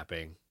the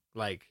snapping.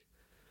 Like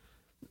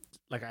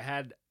I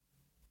had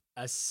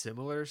a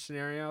similar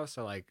scenario.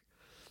 So like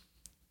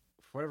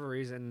for whatever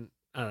reason,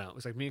 I don't know. It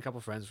was like me and a couple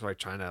friends were like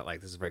trying to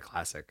like, this is very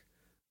classic,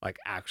 like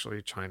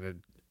actually trying to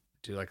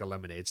do like a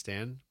lemonade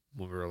stand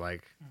when we were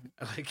like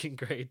like in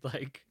grade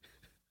like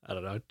I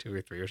don't know 2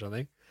 or 3 or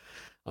something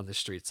on the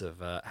streets of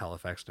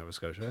Halifax, Nova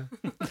Scotia,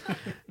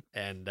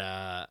 and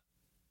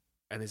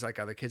these like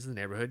other kids in the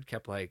neighborhood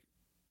kept like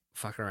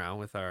fucking around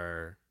with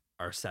our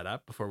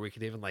setup before we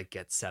could even like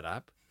get set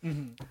up.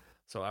 Mm-hmm.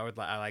 So I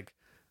like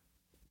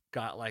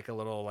got like a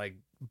little like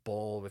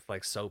bowl with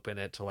like soap in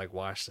it to like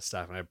wash the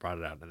stuff, and I brought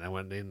it out, and I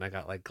went in and I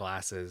got like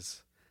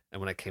glasses, and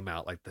when I came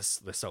out, like the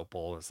soap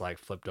bowl was like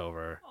flipped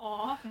over,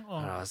 Aw, and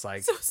I was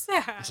like, so I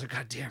sad. was like,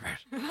 God damn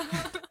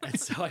it! And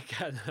so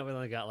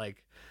I got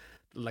like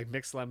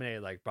mixed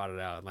lemonade, like brought it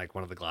out, and like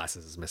one of the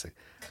glasses is missing,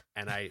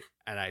 and I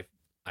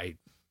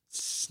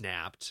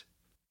snapped.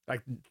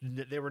 Like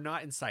they were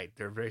not in sight;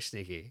 they were very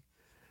sneaky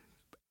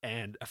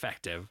and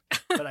effective.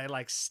 But I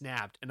like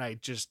snapped, and I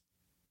just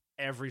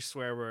every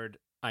swear word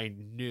I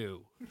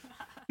knew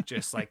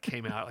just like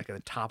came out like at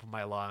the top of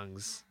my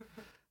lungs.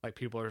 Like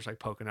people are just like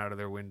poking out of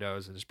their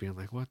windows and just being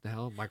like, "What the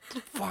hell?" I'm like,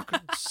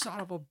 "Fucking son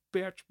of a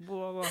bitch!"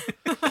 Blah, blah.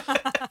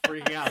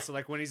 Freaking out. So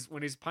like when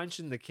he's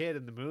punching the kid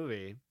in the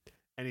movie,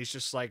 and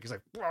he's like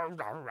 "Rah,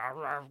 rah, rah,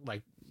 rah,"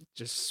 like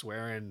just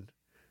swearing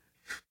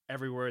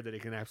every word that he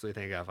can absolutely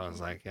think of. I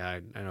was like, yeah,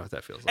 I know what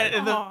that feels like.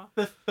 And Aw.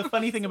 the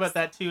funny thing about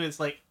that too is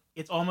like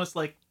it's almost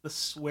like the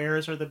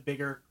swears are the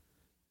bigger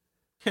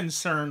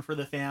concern for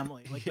the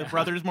family. Like the Yeah.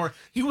 brother's more,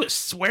 he was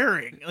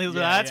swearing. Like, Yeah,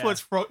 that's yeah.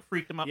 what's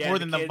freaked him out Yeah, more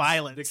than the kids-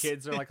 violence. The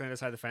kids are like on the other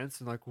side of the fence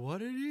and like, what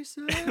did he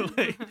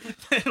say?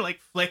 like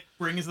Flick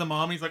brings the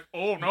mom. And he's like,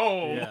 oh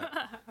no. Yeah.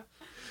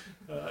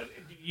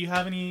 Do you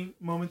have any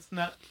moments in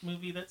that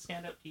movie that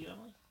stand out to you,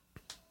 Emily?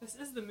 This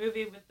is the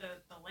movie with the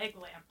leg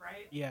lamp,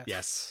 right? Yeah.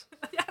 Yes.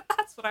 Yeah,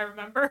 that's what I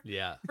remember.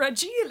 Yeah.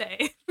 Fragile.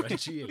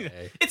 Fragile.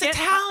 It's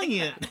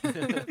Italian.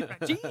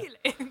 Fragile.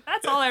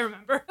 That's all I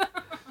remember.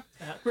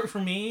 For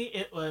me,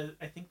 it was,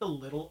 I think, the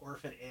Little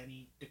Orphan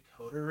Annie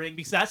decoder ring,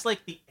 because that's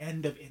like the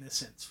end of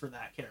innocence for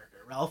that character.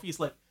 Ralphie's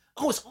like,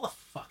 oh, it's all a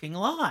fucking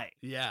lie.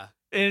 Yeah.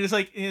 And it's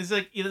like it's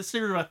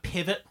sort of a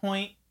pivot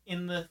point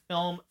in the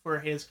film for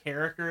his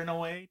character in a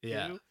way, too.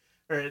 Yeah.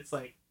 Where it's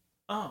like,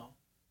 oh,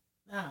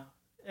 no,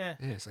 Yeah.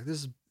 It's like,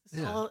 this is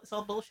it's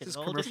all bullshit. this is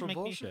It'll all just commercial make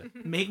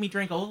bullshit. make me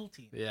drink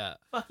Ovaltine. Yeah.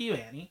 Fuck you,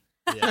 Annie.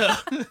 Yeah.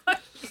 yeah.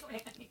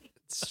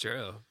 It's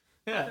true.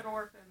 Good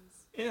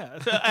orphans. Yeah.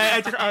 So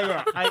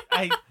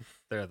I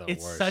They're the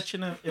it's worst. such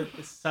an an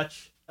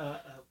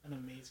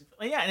amazing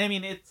film. Yeah, and I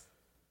mean it's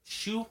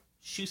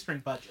shoestring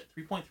budget,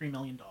 $3.3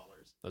 million.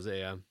 Was it,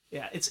 yeah.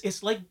 Yeah,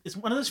 it's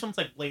one of those films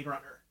like Blade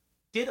Runner.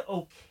 Did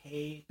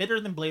okay, better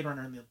than Blade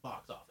Runner in the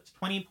box office.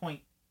 20.2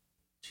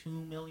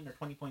 million or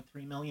 20.3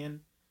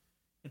 million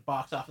in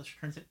box office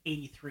returns at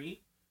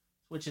 83,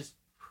 which is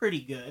pretty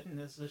good. And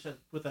this is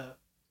with a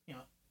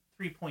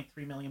 3.3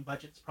 million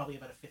budget. It's probably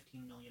about a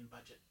 15 million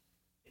budget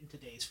in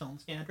today's film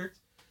standards.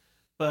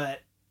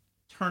 But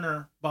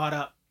Turner bought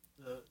up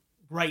the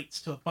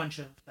rights to a bunch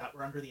of that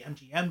were under the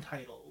MGM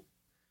title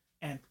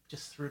and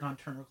just threw it on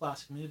Turner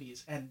Classic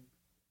Movies and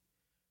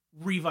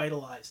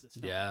revitalized this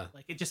film. Yeah.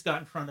 Like it just got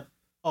in front of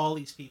all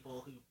these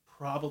people who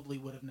probably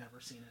would have never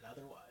seen it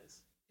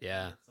otherwise.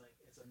 Yeah. It's like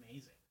it's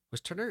amazing.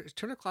 Was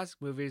Turner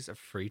Classic Movies a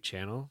free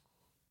channel?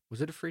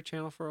 Was it a free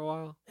channel for a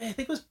while? I think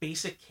it was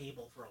basic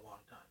cable for a long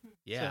time.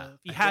 Yeah. So if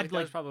you I feel had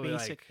that was like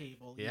basic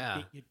cable,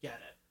 yeah. you'd get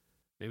it.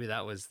 Maybe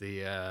that was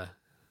the And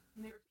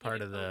they repeat Part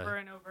it of the- over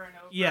and over and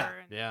over. Yeah.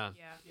 And, Yeah.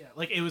 Yeah. Yeah,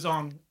 like it was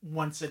on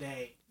once a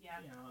day. Yeah.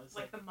 You know, it's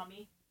Like the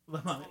Mummy.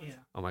 The Mummy, yeah.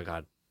 Oh my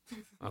god,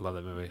 I love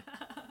that movie.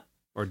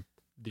 Or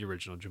the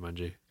original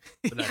Jumanji.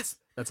 But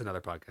that's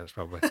another podcast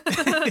probably.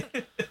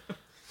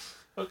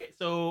 Okay,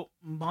 so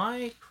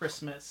my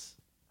Christmas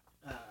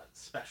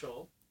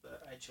special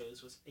that I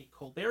chose was A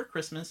Colbert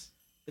Christmas,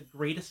 The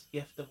Greatest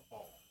Gift of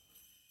All.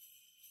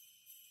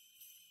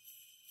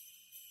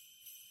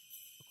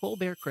 A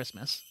Colbert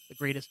Christmas, The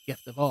Greatest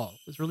Gift of All,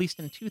 was released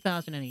in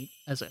 2008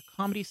 as a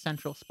Comedy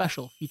Central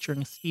special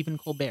featuring Stephen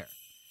Colbert,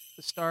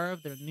 the star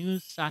of their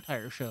news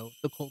satire show,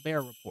 The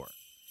Colbert Report,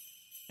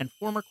 and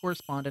former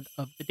correspondent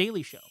of The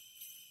Daily Show.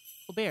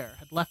 Colbert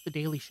had left The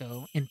Daily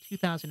Show in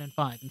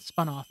 2005 and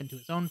spun off into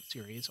his own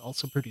series,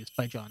 also produced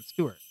by Jon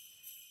Stewart,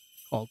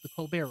 called The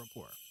Colbert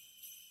Report,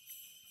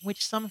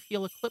 which some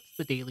feel eclipsed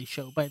The Daily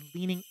Show by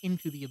leaning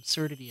into the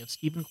absurdity of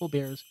Stephen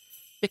Colbert's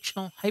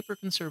fictional,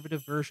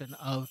 hyper-conservative version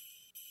of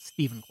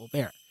Stephen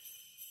Colbert.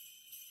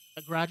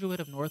 A graduate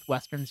of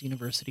Northwestern's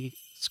University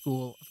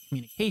School of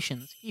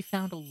Communications, he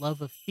found a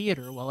love of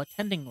theater while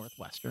attending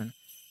Northwestern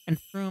and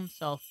threw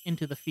himself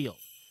into the field,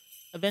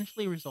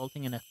 eventually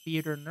resulting in a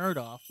theater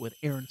nerd-off with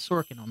Aaron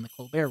Sorkin on The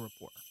Colbert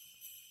Report.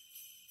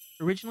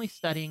 Originally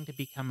studying to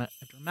become a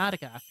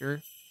dramatic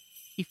actor,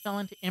 he fell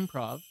into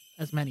improv,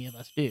 as many of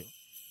us do.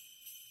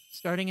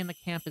 Starting in the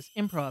campus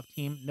improv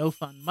team No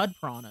Fun Mud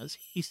Piranhas,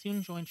 he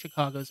soon joined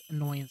Chicago's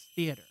Annoyance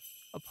Theater,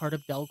 a part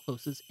of Del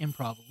Close's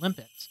Improv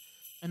Olympics.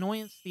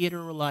 Annoyance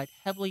Theater relied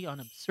heavily on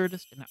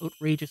absurdist and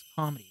outrageous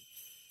comedy,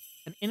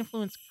 an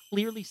influence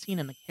clearly seen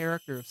in the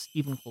character of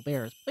Stephen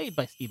Colbert, as played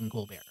by Stephen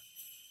Colbert.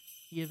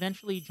 He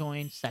eventually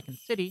joined Second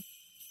City.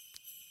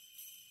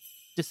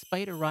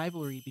 Despite a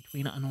rivalry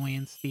between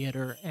Annoyance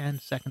Theater and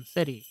Second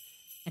City,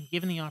 and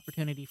given the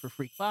opportunity for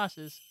free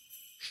classes,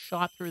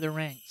 shot through the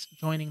ranks,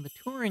 joining the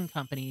touring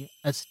company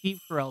as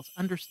Steve Carell's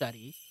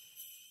understudy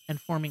and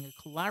forming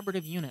a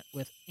collaborative unit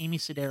with Amy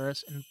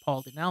Sedaris and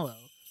Paul Dinello,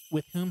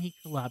 with whom he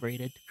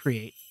collaborated to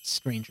create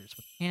Strangers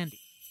with Candy.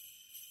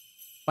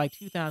 By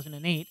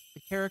 2008, the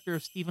character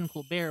of Stephen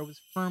Colbert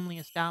was firmly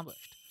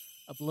established.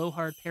 A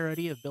blowhard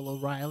parody of Bill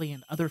O'Reilly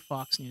and other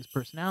Fox News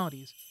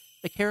personalities,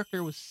 the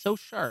character was so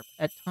sharp,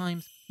 at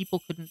times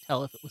people couldn't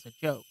tell if it was a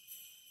joke,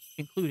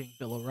 including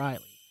Bill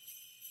O'Reilly.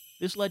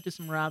 This led to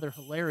some rather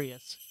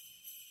hilarious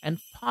and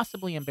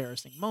possibly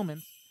embarrassing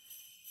moments,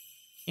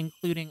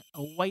 including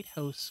a White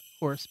House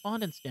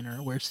Correspondents' Dinner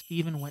where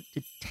Stephen went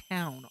to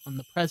town on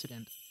the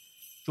president,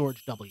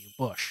 George W.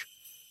 Bush.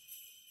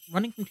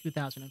 Running from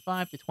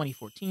 2005 to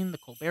 2014, The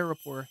Colbert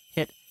Report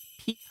hit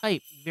peak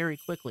hype very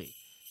quickly,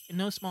 in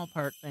no small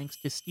part thanks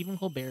to Stephen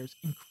Colbert's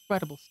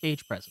incredible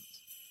stage presence.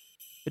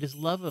 But his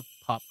love of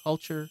pop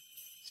culture,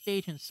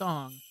 stage, and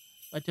song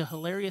led to a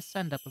hilarious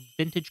send-up of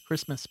vintage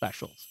Christmas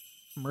specials,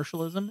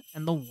 commercialism,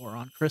 and the War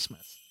on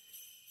Christmas.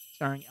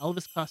 Starring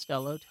Elvis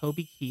Costello,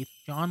 Toby Keith,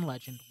 John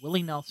Legend,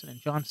 Willie Nelson,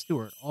 and Jon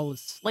Stewart, all as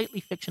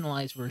slightly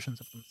fictionalized versions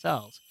of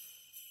themselves,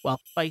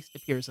 while Feist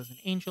appears as an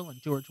angel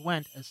and George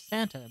Wendt as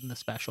Santa in the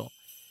special.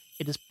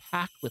 It is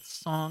packed with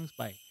songs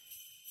by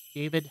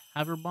David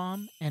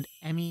Haverbaum and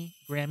Emmy,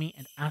 Grammy,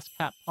 and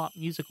ASCAP Pop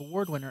Music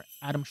Award winner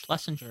Adam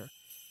Schlesinger,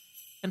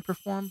 and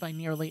performed by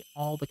nearly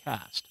all the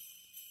cast.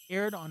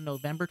 Aired on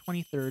November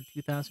 23,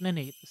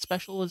 2008, the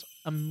special was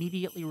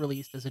immediately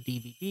released as a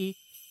DVD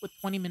with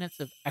 20 minutes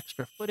of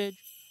extra footage,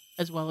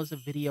 as well as a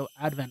video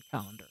advent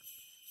calendar.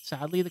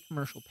 Sadly, the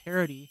commercial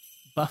parody,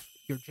 Buff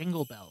Your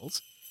Jingle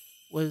Bells,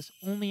 was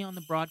only on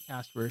the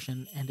broadcast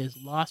version and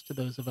is lost to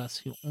those of us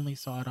who only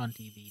saw it on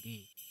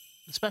DVD.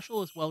 The special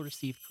was well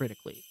received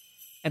critically,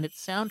 and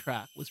its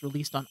soundtrack was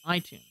released on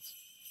iTunes,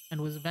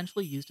 and was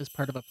eventually used as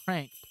part of a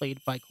prank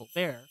played by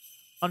Colbert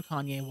on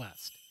Kanye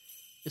West.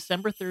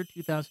 December 3rd,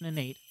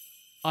 2008,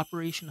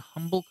 Operation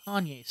Humble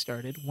Kanye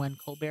started when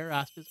Colbert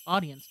asked his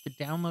audience to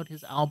download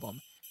his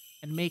album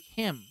and make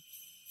him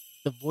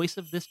the voice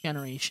of this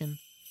generation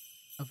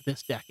of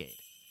this decade,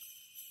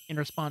 in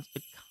response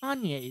to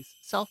Kanye's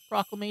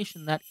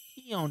self-proclamation that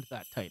he owned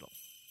that title.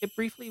 It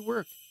briefly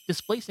worked,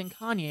 displacing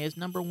Kanye as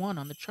number one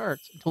on the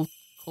charts until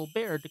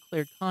Colbert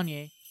declared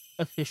Kanye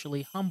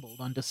officially humbled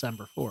on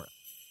December 4th.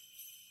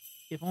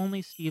 If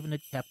only Stephen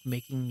had kept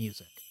making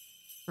music.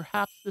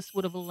 Perhaps this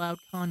would have allowed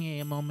Kanye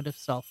a moment of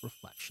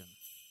self-reflection.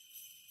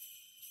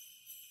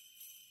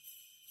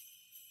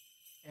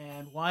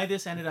 And why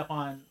this ended up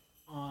on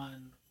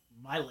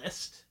my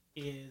list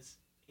is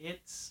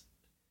it's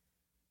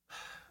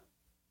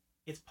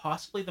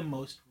possibly the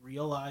most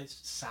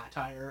realized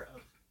satire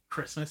of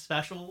Christmas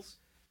specials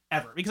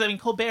ever. Because I mean,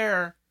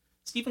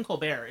 Stephen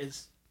Colbert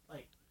is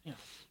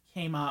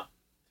came up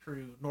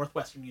through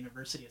Northwestern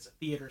University as a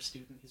theater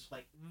student. He's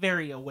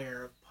very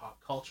aware of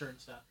pop culture and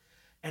stuff.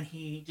 And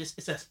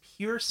it's a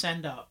pure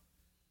send up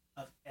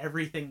of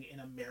everything in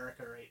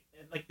America, right?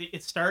 And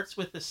it starts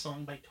with this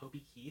song by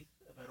Toby Keith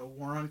about a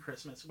war on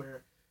Christmas,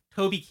 where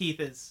Toby Keith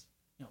is,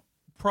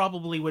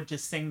 probably would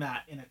just sing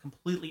that in a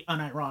completely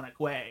unironic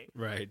way.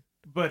 Right.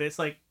 But it's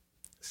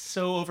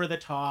so over the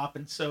top,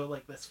 and so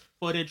this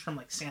footage from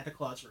Santa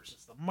Claus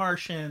versus the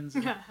Martians,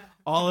 and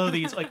all of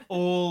these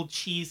old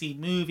cheesy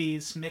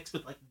movies mixed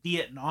with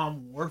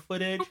Vietnam War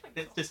footage. Oh,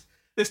 It's just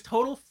this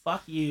total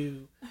fuck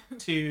you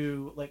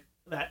to like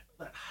that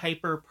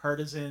hyper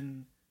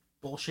partisan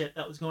bullshit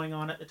that was going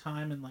on at the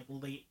time in like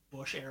late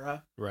Bush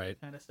era Right.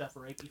 kind of stuff,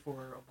 right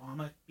before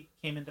Obama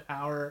came into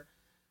power,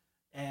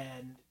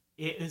 and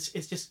it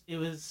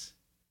was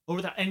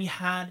over that, and you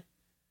had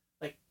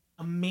like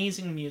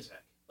amazing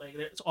music, like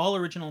it's all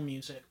original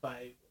music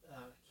by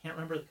can't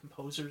remember the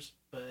composers,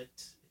 but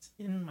it's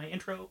in my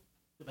intro,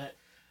 but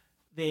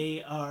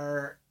they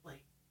are like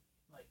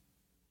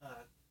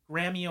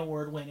Grammy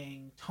award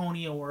winning,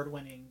 Tony award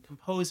winning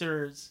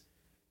composers,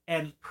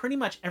 and pretty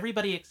much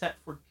everybody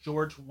except for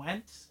George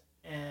Wendt,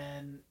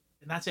 and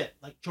that's it.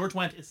 Like George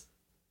Wendt is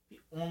the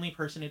only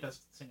person who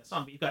doesn't sing a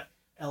song, but you've got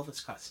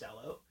Elvis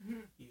Costello,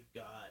 you've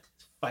got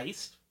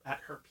Feist at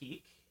her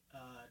peak,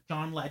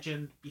 John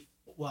Legend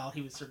while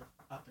he was sort of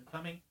up and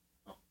coming.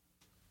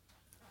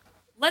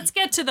 Let's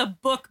get to the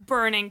book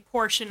burning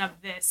portion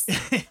of this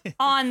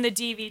on the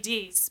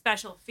DVD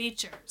special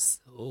features.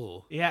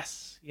 Oh.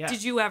 Yes.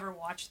 Did you ever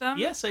watch them?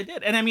 Yes, I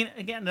did. And I mean,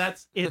 again,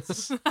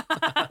 it's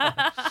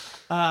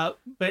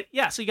but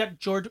yeah, so you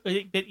got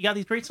you got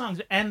these great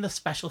songs and the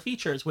special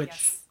features, which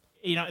Yes.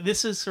 you know,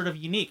 this is sort of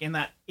unique in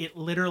that it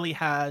literally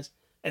has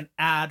an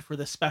ad for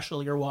the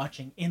special you're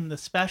watching in the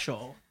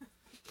special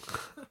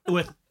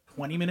with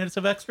 20 minutes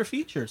of extra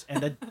features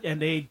and a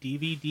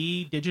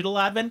DVD digital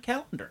advent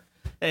calendar.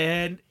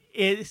 And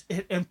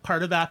and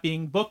part of that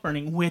being book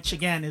burning, which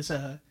again is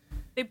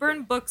They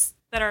burn books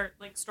that are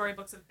like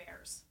storybooks of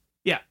bears.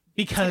 yeah,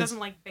 He because doesn't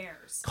like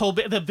bears.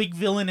 Colbert, the big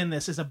villain in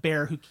this, is a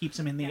bear who keeps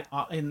him in the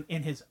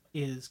in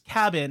his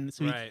cabin,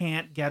 so Right. he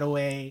can't get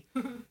away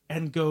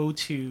and go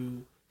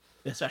to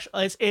the special.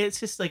 It's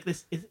just like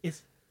this. It's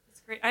It's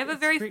great. I have a It's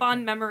very great.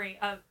 fond memory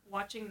of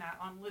watching that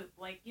on loop.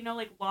 Like, you know,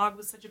 like Log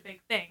was such a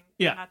big thing.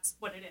 Yeah. And that's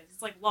what it is.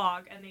 It's like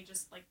Log, and they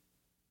just like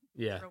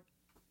Yeah. throw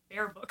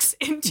bear books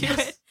into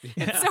Yes. it.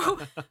 Yeah. So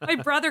my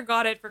brother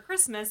got it for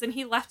Christmas, and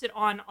he left it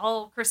on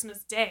all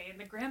Christmas Day, and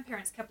the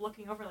grandparents kept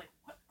looking over like,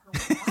 what are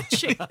we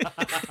watching? And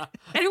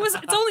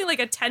it's only like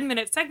a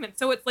 10-minute segment,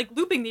 so it's like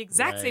looping the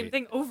exact same Right.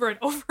 thing over and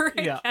over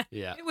again. Yeah.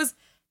 Yeah. It was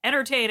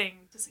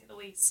entertaining, to say the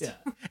least. yeah,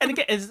 and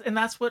again, and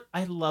that's what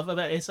I love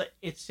about it. It's like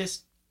it's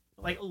just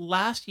like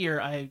last year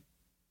I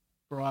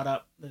brought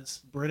up this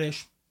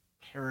British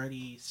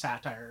parody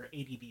satire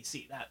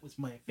ADBC. That was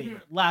my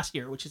favorite last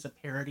year, which is a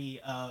parody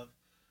of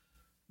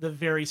the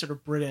very sort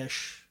of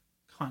British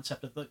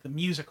concept of like the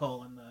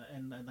musical and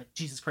like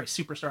Jesus Christ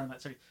Superstar and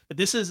that sort of. But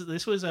this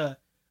was a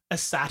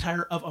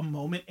satire of a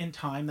moment in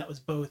time that was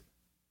both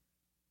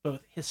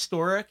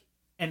historic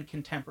and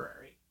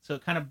contemporary. So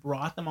it kind of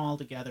brought them all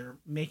together,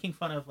 making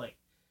fun of like,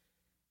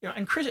 you know,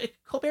 and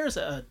Colbert is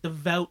a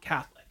devout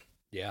Catholic.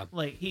 Yeah.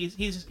 Like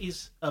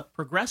he's a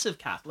progressive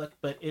Catholic,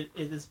 but it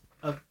is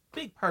a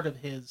big part of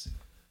his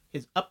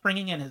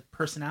upbringing and his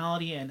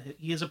personality, and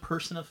he is a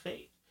person of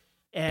faith,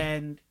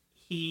 and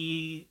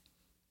he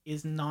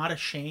is not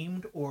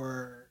ashamed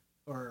or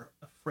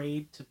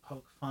afraid to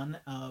poke fun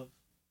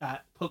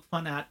at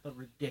the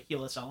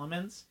ridiculous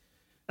elements,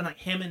 and like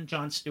him and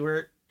Jon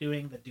Stewart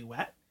doing the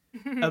duet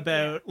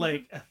about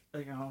like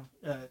about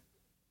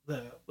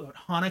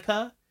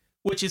Hanukkah,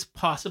 which is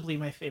possibly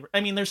my favorite.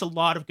 I mean, there's a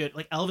lot of good,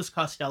 like Elvis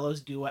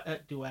Costello's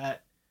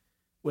duet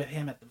with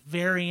him at the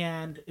very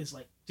end is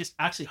like just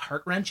actually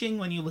heart wrenching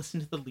when you listen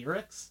to the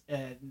lyrics,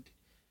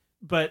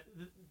 but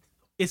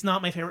it's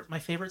not my favorite. My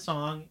favorite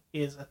song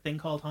is A Thing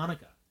Called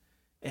Hanukkah.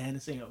 And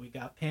it's, you know, we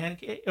got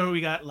pancake or we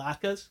got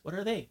latkes. What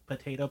are they?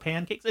 Potato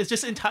pancakes. It's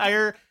just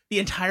the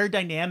entire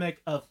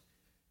dynamic of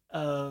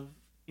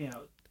you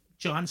know,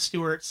 Jon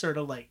Stewart sort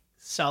of like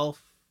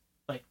self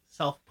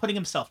putting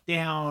himself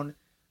down,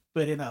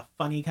 but in a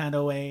funny kind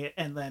of way,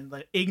 and then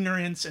the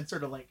ignorance and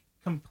sort of like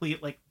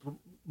complete like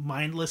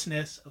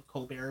mindlessness of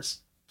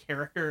Colbert's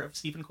character of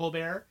Stephen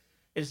Colbert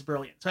is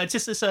brilliant. So it's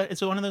just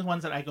it's one of those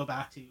ones that I go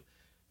back to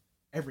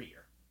every year.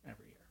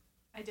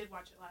 I did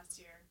watch it last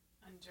year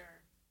under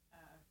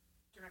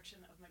direction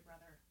of my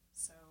brother,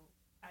 so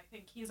I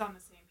think he's on the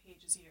same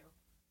page as you.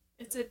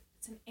 It's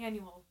an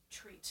annual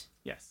treat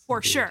Yes, for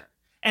Indeed. sure.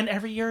 and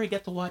every year I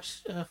get to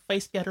watch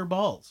Feist Get Her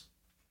Balls.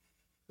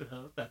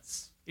 So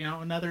that's, you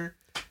know, another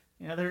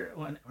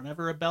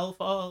whenever a bell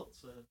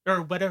falls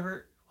or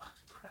whatever.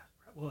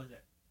 What was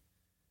it?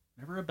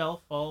 Whenever a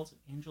bell falls, an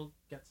angel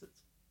gets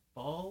its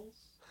balls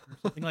or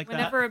something like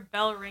Whenever a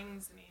bell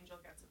rings, an angel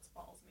gets its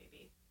balls,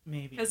 maybe. that.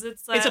 Maybe Because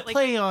it's it's a like,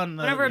 play on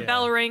the. whenever yeah. a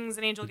bell rings,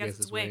 an angel He gets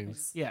its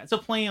wings. Yeah, it's a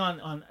play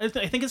on. I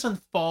think it's on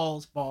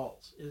falls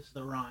balls is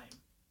the rhyme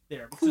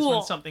there. Because Cool.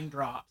 when something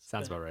drops.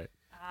 Sounds but- about right.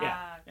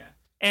 Ah, Yeah.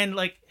 And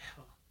like,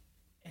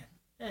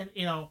 and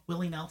you know,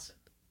 Willie Nelson.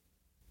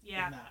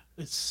 yeah. In that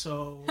is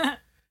so.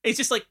 It's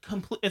just like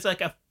complete. It's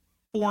like a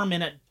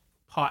 4-minute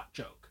pot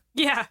joke.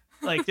 Yeah.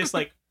 Like just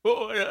like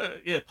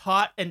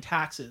pot and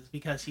taxes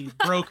because he's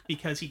broke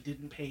because he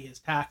didn't pay his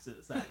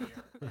taxes that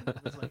year and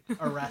was like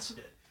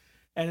arrested.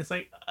 And it's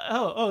like,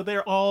 oh,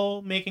 they're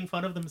all making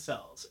fun of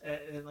themselves,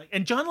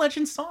 and John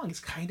Legend's song is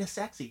kind of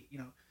sexy, you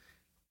know,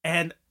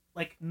 and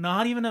like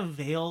not even a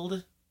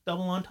veiled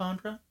double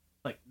entendre,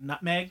 like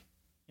nutmeg,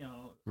 you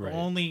know, Right.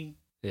 only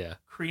Yeah.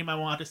 cream I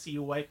want to see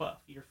you wipe off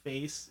your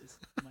face is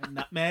my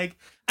nutmeg.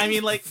 I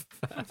mean, like,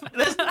 that's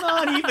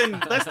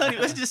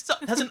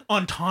an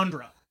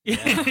entendre.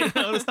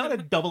 It's not a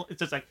double. It's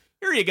just like,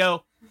 here you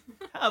go,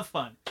 have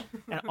fun,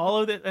 and all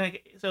of it.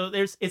 Like, so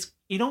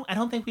I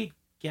don't think we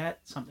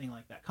get something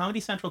like that. Comedy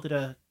Central did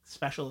a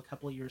special a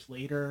couple of years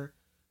later,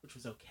 which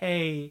was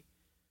okay.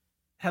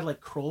 Had like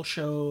Kroll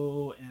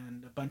Show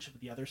and a bunch of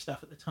the other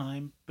stuff at the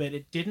time, but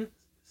it didn't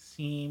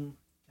seem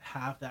to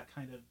have that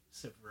kind of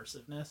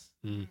subversiveness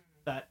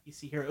that you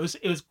see here. It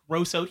was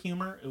gross out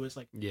humor. It was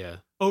like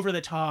over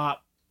the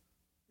top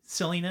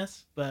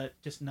silliness, but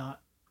just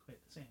not quite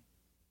the same.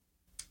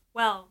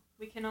 Well,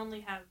 we can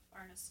only have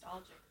our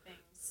nostalgic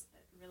things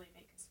that really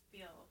make us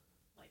feel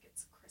like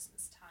it's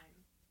Christmas time.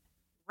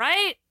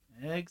 Right?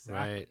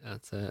 Exactly. Right,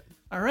 that's it.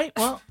 All right.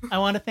 Well, I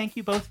want to thank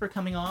you both for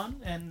coming on,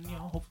 and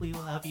hopefully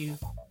we'll have you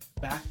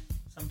back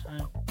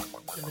sometime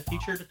in the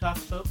future to talk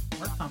about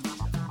more comedy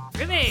stuff.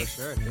 Really?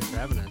 For sure. Thanks for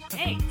having us.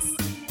 Thanks.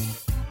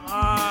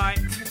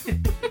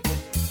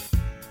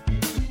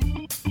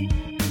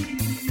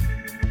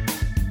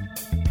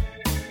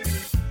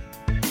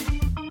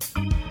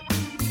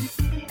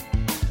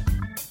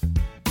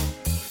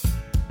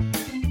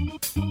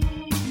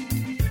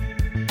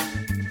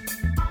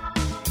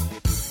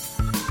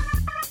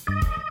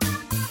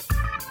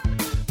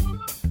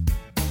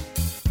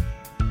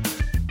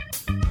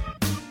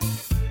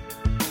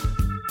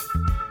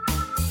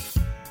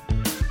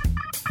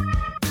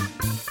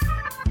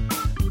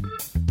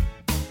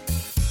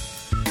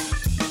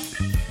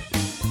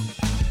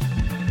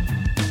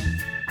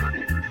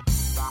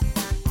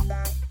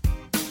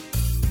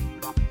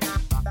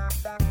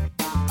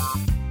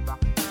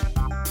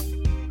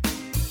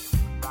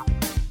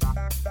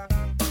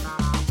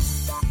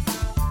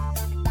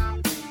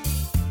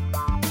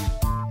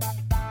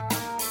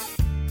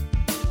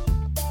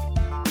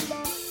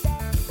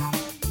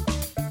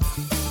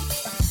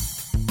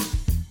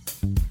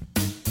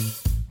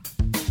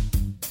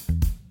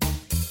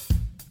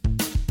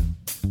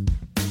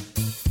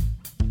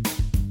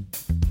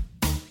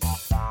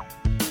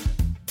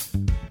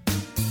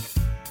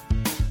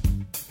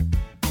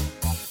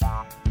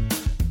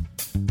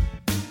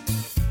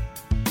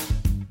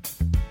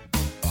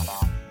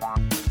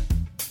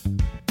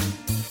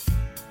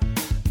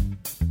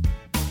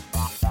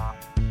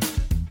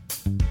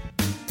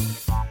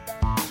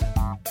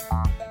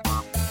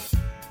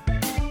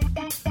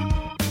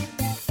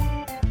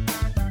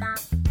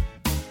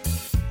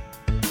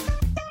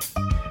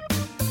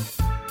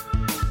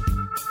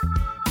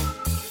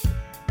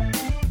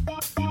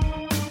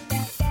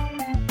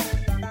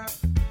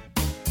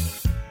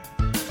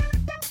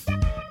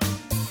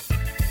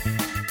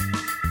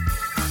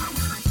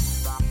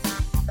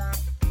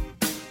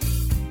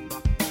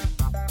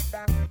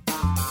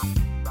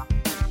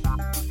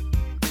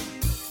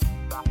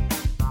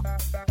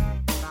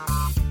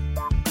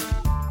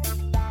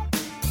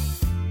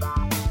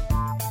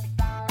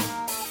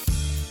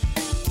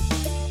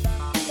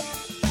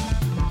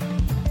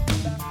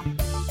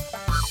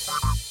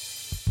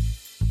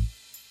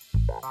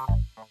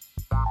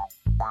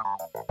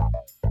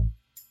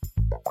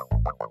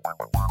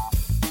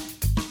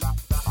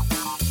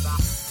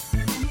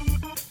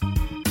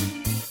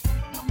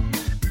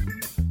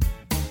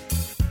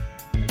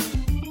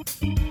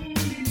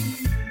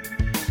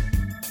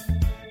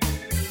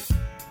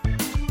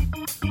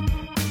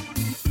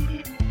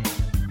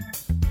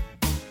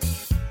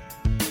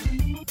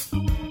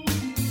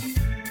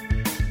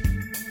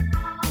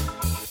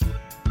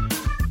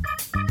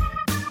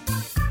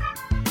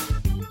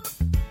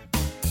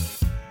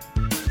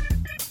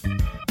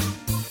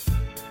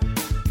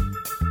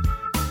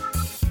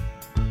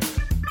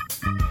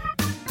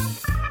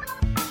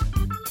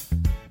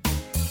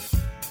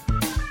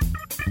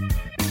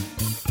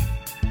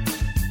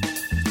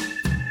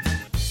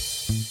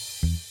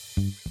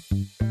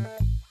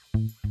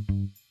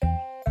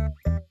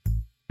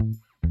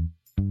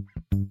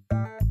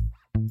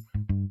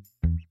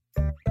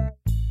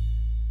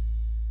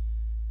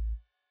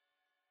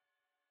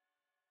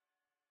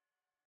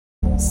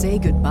 Say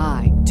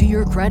goodbye to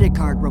your credit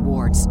card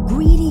rewards.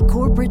 Greedy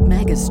corporate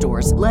mega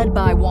stores, led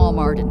by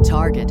Walmart and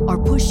Target, are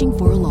pushing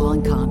for a law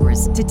in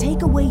Congress to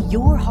take away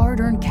your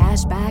hard-earned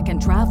cash back and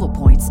travel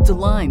points to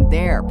line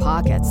their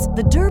pockets.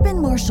 The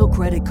Durbin-Marshall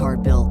credit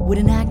card bill would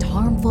enact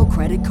harmful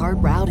credit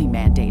card routing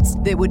mandates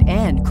that would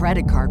end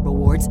credit card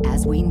rewards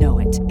as we know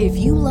it. If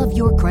you love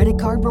your credit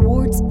card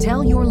rewards,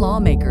 tell your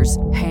lawmakers,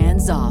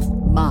 hands off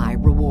my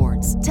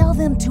rewards. Tell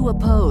them to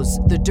oppose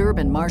the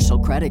Durbin-Marshall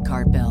credit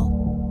card bill.